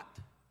it's not.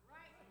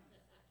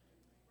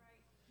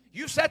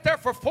 You sat there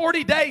for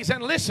 40 days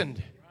and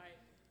listened,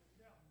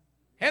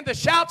 and the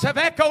shouts have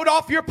echoed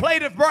off your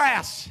plate of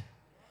brass.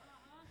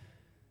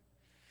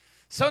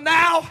 So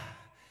now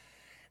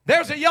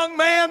there's a young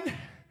man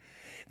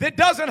that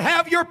doesn't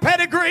have your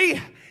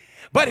pedigree,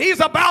 but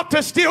he's about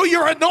to steal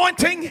your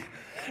anointing,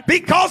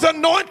 because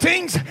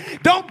anointings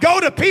don't go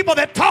to people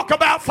that talk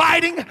about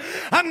fighting.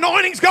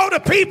 Anointings go to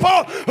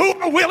people who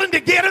are willing to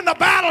get in the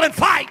battle and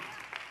fight.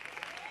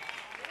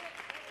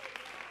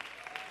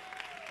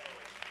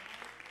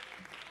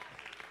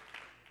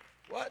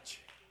 Watch.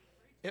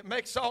 It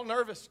makes Saul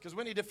nervous because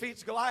when he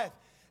defeats Goliath,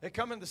 they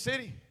come in the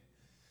city.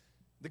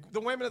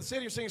 The women of the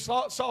city are singing,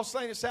 Saul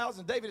slain his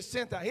 1,000, David is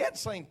 10,000. He hadn't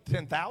slain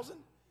 10,000.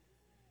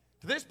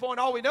 To this point,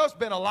 all we know has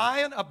been a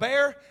lion, a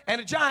bear, and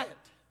a giant.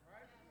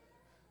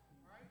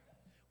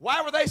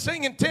 Why were they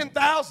singing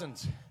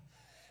 10,000s?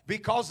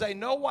 Because they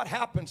know what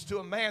happens to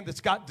a man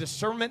that's got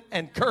discernment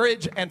and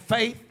courage and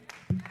faith.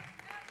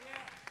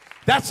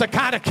 That's the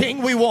kind of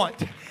king we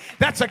want.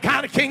 That's the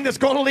kind of king that's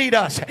going to lead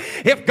us.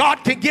 If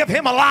God can give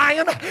him a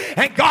lion,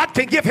 and God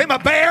can give him a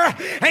bear,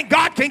 and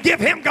God can give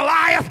him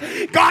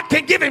Goliath, God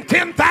can give him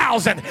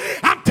 10,000.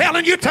 I'm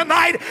telling you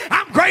tonight,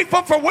 I'm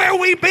grateful for where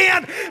we've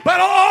been, but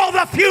all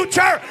the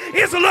future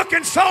is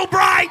looking so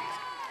bright.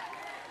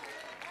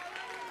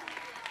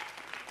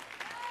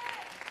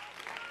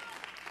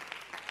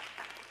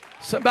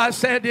 Somebody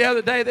said the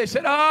other day, they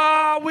said,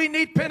 oh, we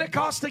need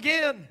Pentecost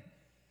again.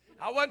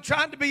 I wasn't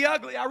trying to be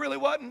ugly. I really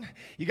wasn't.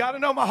 You got to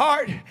know my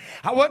heart.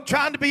 I wasn't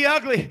trying to be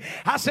ugly.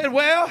 I said,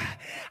 well,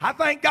 I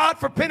thank God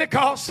for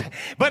Pentecost,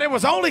 but it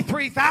was only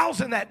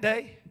 3,000 that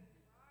day.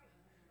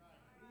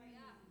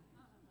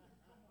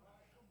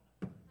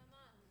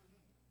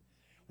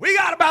 We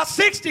got about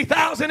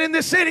 60,000 in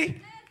this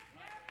city.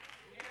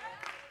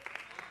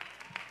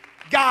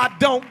 God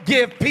don't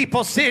give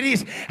people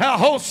cities, a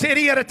whole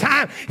city at a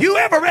time. You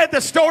ever read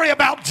the story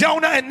about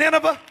Jonah and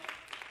Nineveh?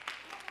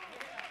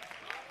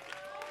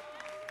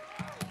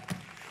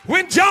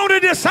 When Jonah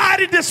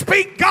decided to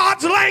speak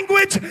God's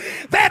language,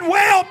 that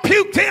well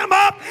puked him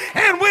up,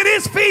 and when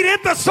his feet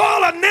hit the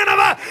soil of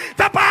Nineveh,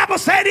 the Bible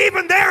said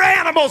even their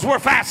animals were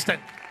fasting.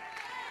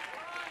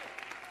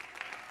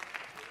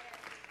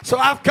 So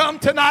I've come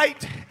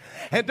tonight,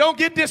 and don't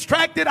get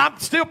distracted, I'm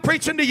still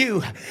preaching to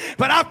you,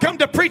 but I've come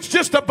to preach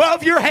just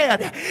above your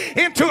head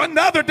into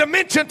another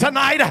dimension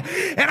tonight,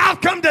 and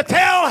I've come to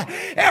tell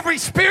every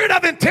spirit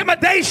of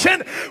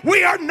intimidation,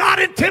 we are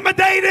not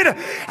intimidated.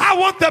 I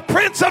want the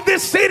prince of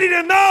this city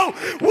to know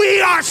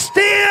we are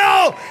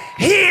still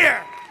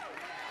here.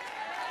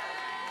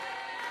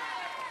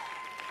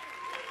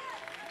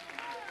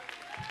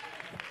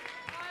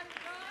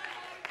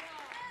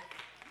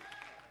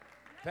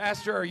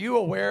 Pastor, are you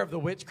aware of the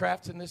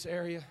witchcrafts in this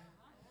area?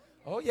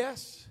 Oh,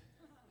 yes.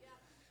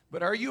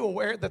 But are you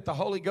aware that the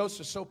Holy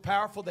Ghost is so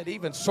powerful that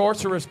even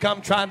sorcerers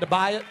come trying to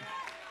buy it?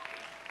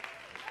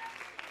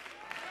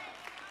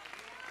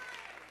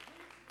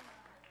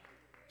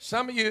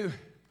 Some of you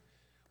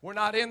were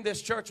not in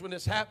this church when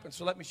this happened,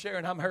 so let me share,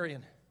 and I'm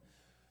hurrying.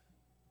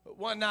 But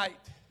one night,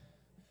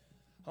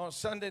 on a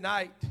Sunday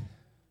night,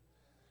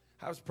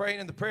 I was praying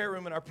in the prayer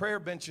room, and our prayer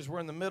benches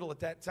were in the middle at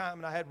that time,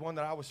 and I had one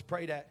that I was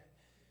prayed at.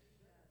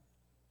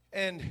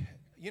 And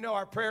you know,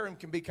 our prayer room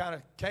can be kind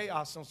of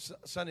chaos on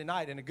Sunday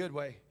night in a good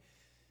way.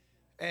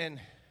 And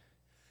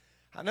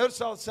I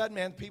noticed all of a sudden,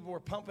 man, people were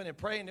pumping and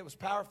praying. It was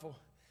powerful.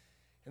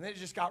 And then it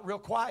just got real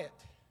quiet.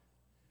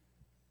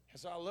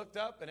 And so I looked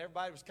up, and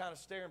everybody was kind of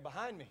staring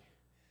behind me.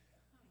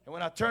 And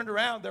when I turned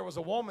around, there was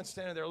a woman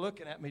standing there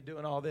looking at me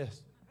doing all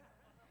this.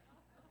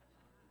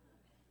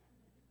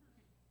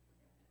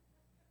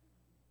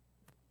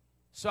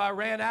 So I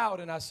ran out,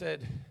 and I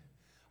said,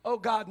 oh,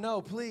 God,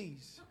 no,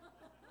 please.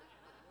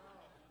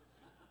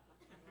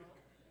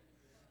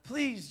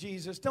 Please,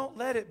 Jesus, don't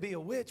let it be a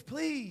witch.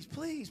 Please,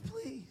 please,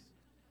 please.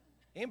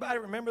 Anybody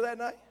remember that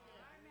night?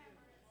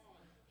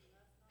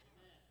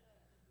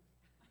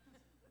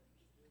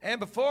 And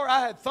before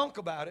I had thunk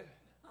about it,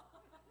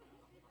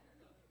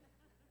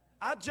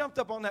 I jumped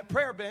up on that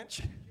prayer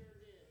bench,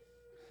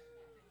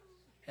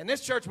 and this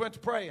church went to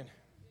praying.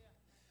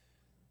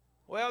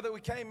 Well, that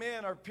we came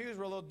in, our pews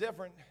were a little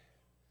different.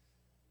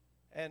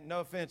 And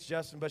no offense,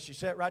 Justin, but she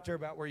sat right there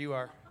about where you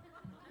are.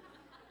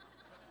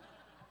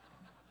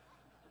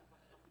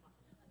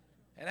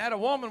 And I had a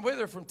woman with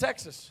her from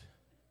Texas.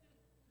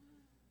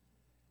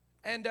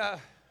 And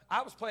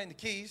I was playing the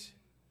keys.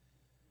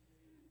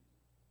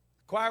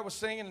 The choir was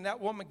singing, and that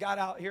woman got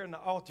out here in the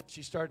altar.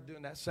 She started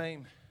doing that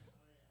same.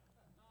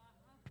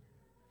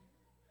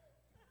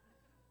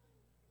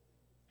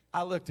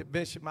 I looked at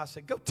Bishop, and I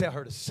said, go tell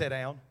her to sit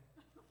down.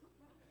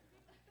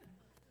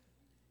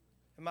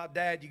 And my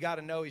dad, you got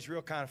to know, he's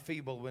real kind of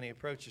feeble when he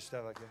approaches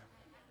stuff like that.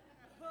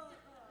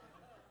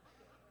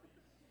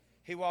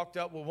 He walked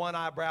up with one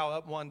eyebrow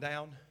up, one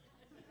down.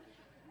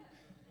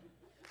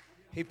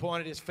 He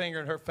pointed his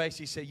finger in her face.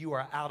 He said, you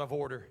are out of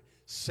order.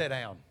 Sit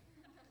down.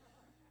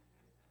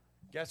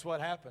 Guess what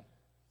happened?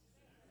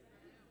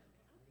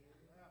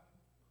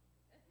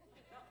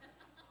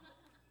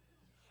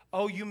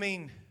 Oh, you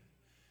mean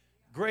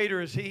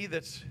greater is he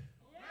that's...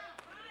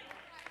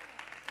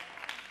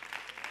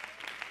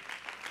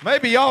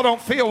 Maybe y'all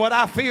don't feel what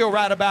I feel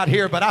right about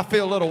here, but I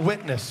feel a little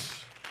witness.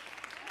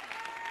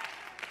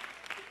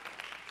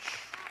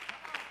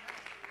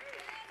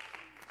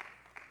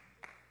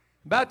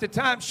 About the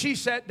time she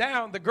sat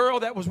down, the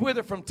girl that was with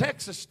her from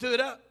Texas stood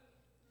up.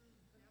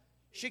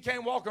 She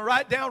came walking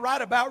right down,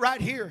 right about right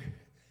here.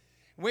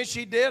 When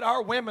she did,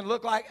 our women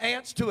looked like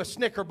ants to a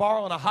Snicker bar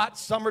on a hot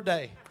summer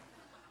day.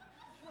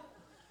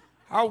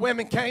 Our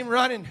women came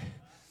running,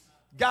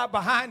 got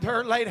behind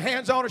her, laid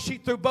hands on her. She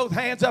threw both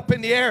hands up in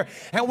the air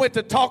and went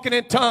to talking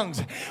in tongues.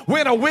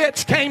 When a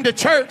witch came to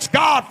church,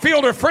 God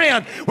filled her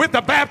friend with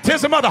the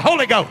baptism of the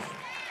Holy Ghost.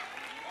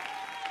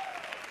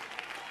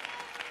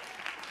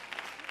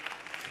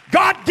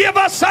 God, give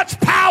us such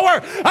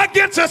power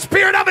against a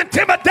spirit of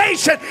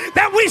intimidation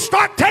that we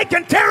start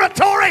taking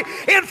territory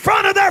in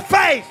front of their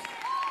face.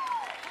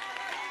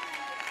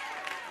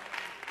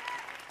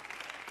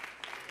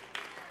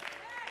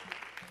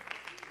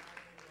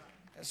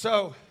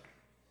 So,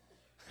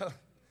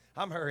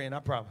 I'm hurrying, I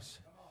promise.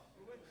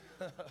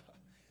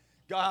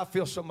 God, I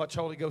feel so much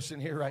Holy Ghost in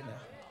here right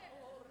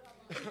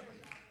now.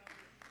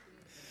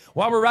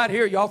 While we're right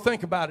here, y'all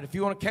think about it. If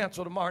you want to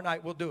cancel tomorrow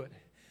night, we'll do it.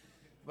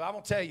 But I'm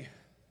going to tell you,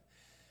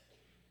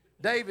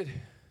 David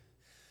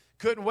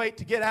couldn't wait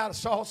to get out of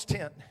Saul's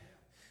tent.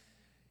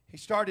 He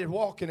started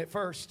walking at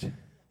first,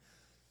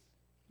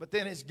 but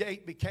then his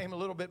gait became a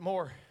little bit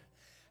more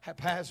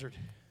haphazard.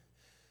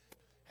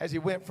 As he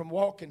went from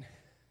walking,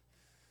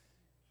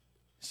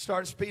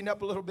 started speeding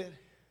up a little bit.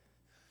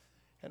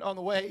 And on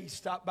the way, he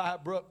stopped by a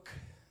brook.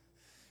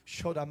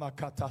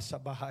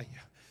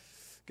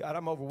 God,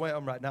 I'm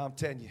overwhelmed right now, I'm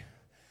telling you.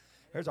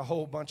 There's a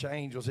whole bunch of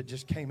angels that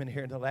just came in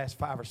here in the last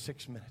 5 or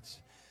 6 minutes.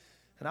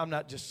 And I'm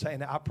not just saying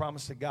that. I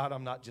promise to God,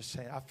 I'm not just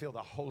saying it. I feel the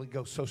Holy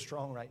Ghost so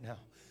strong right now.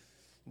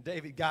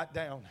 David got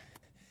down.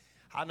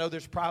 I know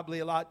there's probably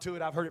a lot to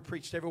it. I've heard it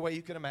preached every way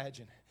you can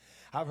imagine.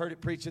 I've heard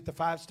it preached that the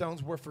 5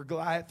 stones were for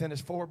Goliath and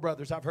his 4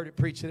 brothers. I've heard it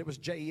preached that it was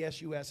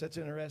J-E-S-U-S. That's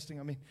interesting.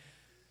 I mean,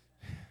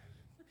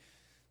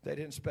 they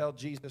didn't spell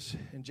Jesus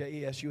and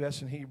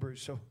J-E-S-U-S in Hebrew,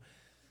 so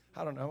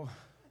I don't know.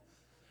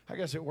 I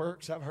guess it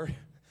works. I've heard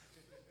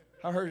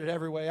it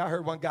every way. I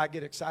heard one guy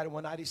get excited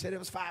one night. He said it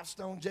was 5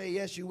 stone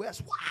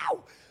J-E-S-U-S.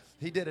 Wow!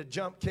 He did a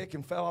jump kick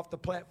and fell off the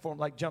platform,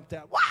 like jumped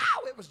out. Wow!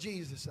 It was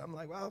Jesus. I'm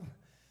like, well,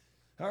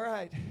 all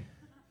right.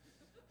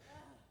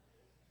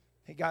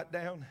 He got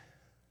down.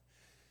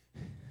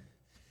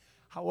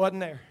 I wasn't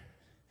there.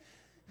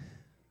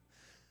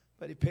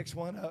 But he picks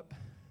one up.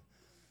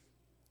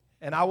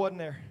 And I wasn't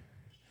there.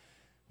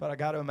 But I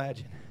got to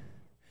imagine.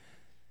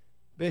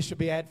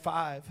 Bishop, he had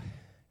 5.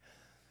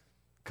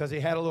 Because he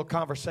had a little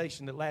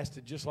conversation that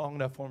lasted just long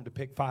enough for him to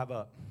pick 5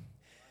 up.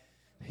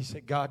 He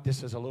said, God,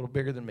 this is a little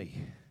bigger than me.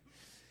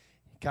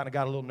 He kind of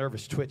got a little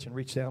nervous twitch and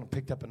reached down and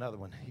picked up another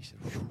one. He said,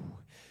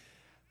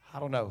 I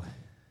don't know.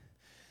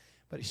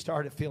 But he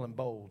started feeling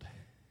bold.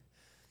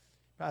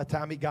 By the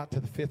time he got to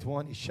the 5th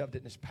one, he shoved it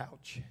in his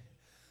pouch.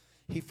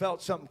 He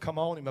felt something come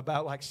on him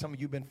about like some of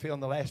you have been feeling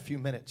the last few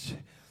minutes.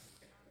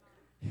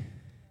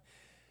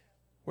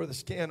 Where the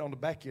skin on the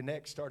back of your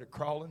neck started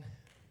crawling.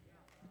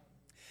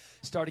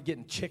 Started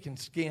getting chicken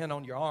skin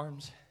on your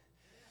arms.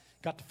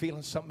 Got to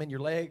feeling something in your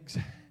legs.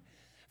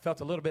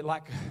 Felt a little bit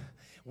like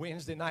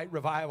Wednesday night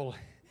revival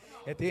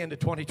at the end of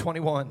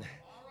 2021.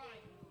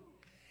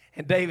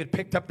 And David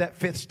picked up that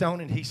 5th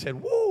stone and he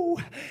said, woo,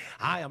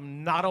 I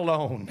am not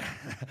alone.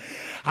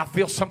 I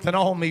feel something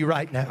on me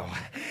right now.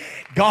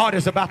 God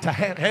is about to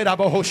hand. I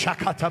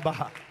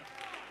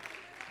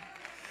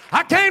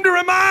came to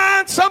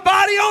remind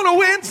somebody on a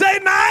Wednesday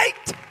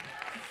night,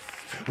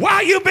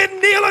 while you've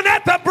been kneeling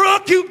at the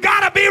brook, you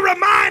got to be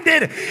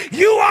reminded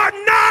you are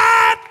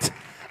not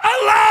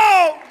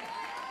alone.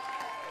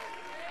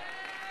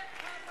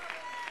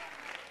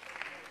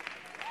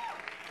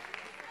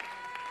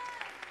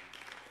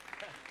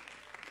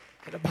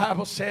 And the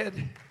Bible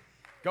said,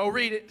 go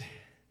read it.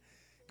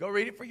 Go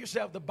read it for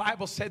yourself. The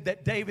Bible said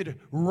that David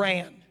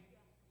ran.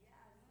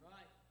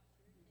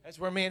 That's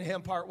where me and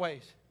him part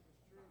ways.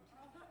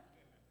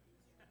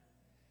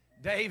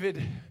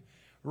 David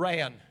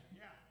ran.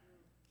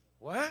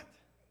 What?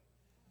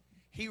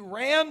 He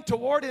ran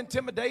toward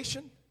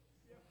intimidation?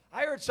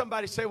 I heard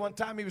somebody say one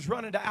time he was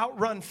running to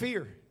outrun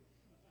fear.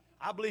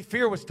 I believe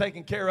fear was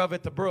taken care of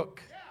at the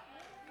brook.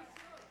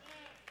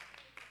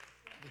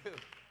 Dude,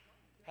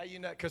 how you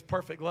know? Because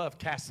perfect love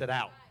casts it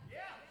out.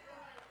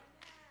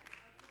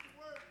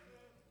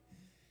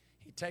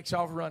 He takes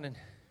off running.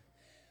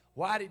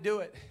 Why'd he do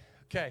it?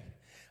 Okay,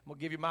 I'm going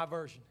to give you my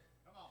version.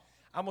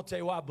 I'm going to tell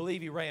you why I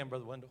believe he ran,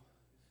 Brother Wendell.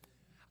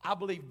 I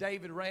believe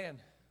David ran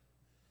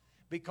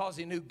because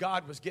he knew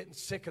God was getting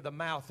sick of the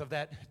mouth of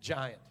that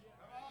giant.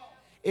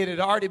 It had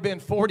already been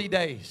 40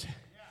 days.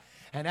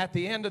 And at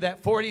the end of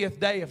that 40th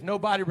day, if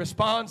nobody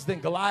responds, then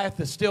Goliath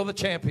is still the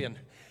champion.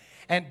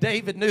 And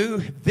David knew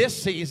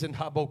this season,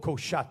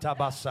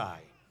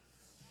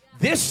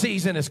 this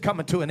season is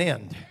coming to an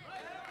end.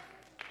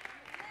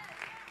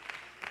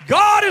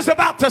 God is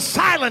about to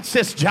silence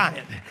this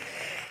giant.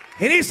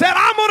 And he said,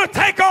 I'm going to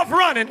take off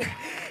running.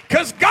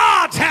 Because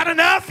God's had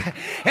enough,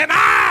 and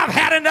I've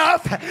had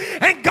enough,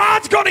 and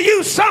God's going to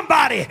use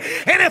somebody.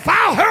 And if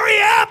I'll hurry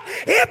up,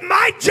 it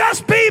might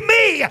just be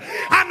me.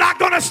 I'm not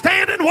going to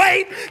stand and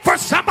wait for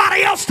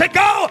somebody else to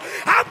go.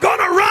 I'm going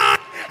to run.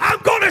 I'm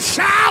going to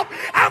shout.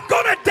 I'm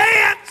going to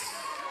dance.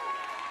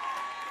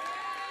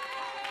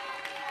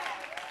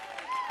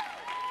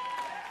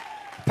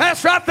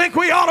 Pastor, I think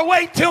we ought to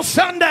wait till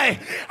Sunday.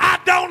 I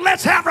don't.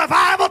 Let's have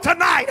revival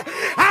tonight.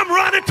 I'm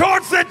running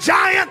towards the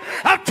giant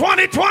of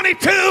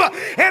 2022,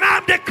 and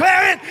I'm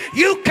declaring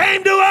you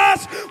came to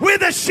us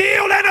with a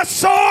shield and a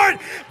sword,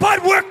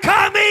 but we're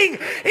coming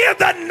in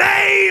the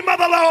name of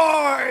the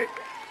Lord.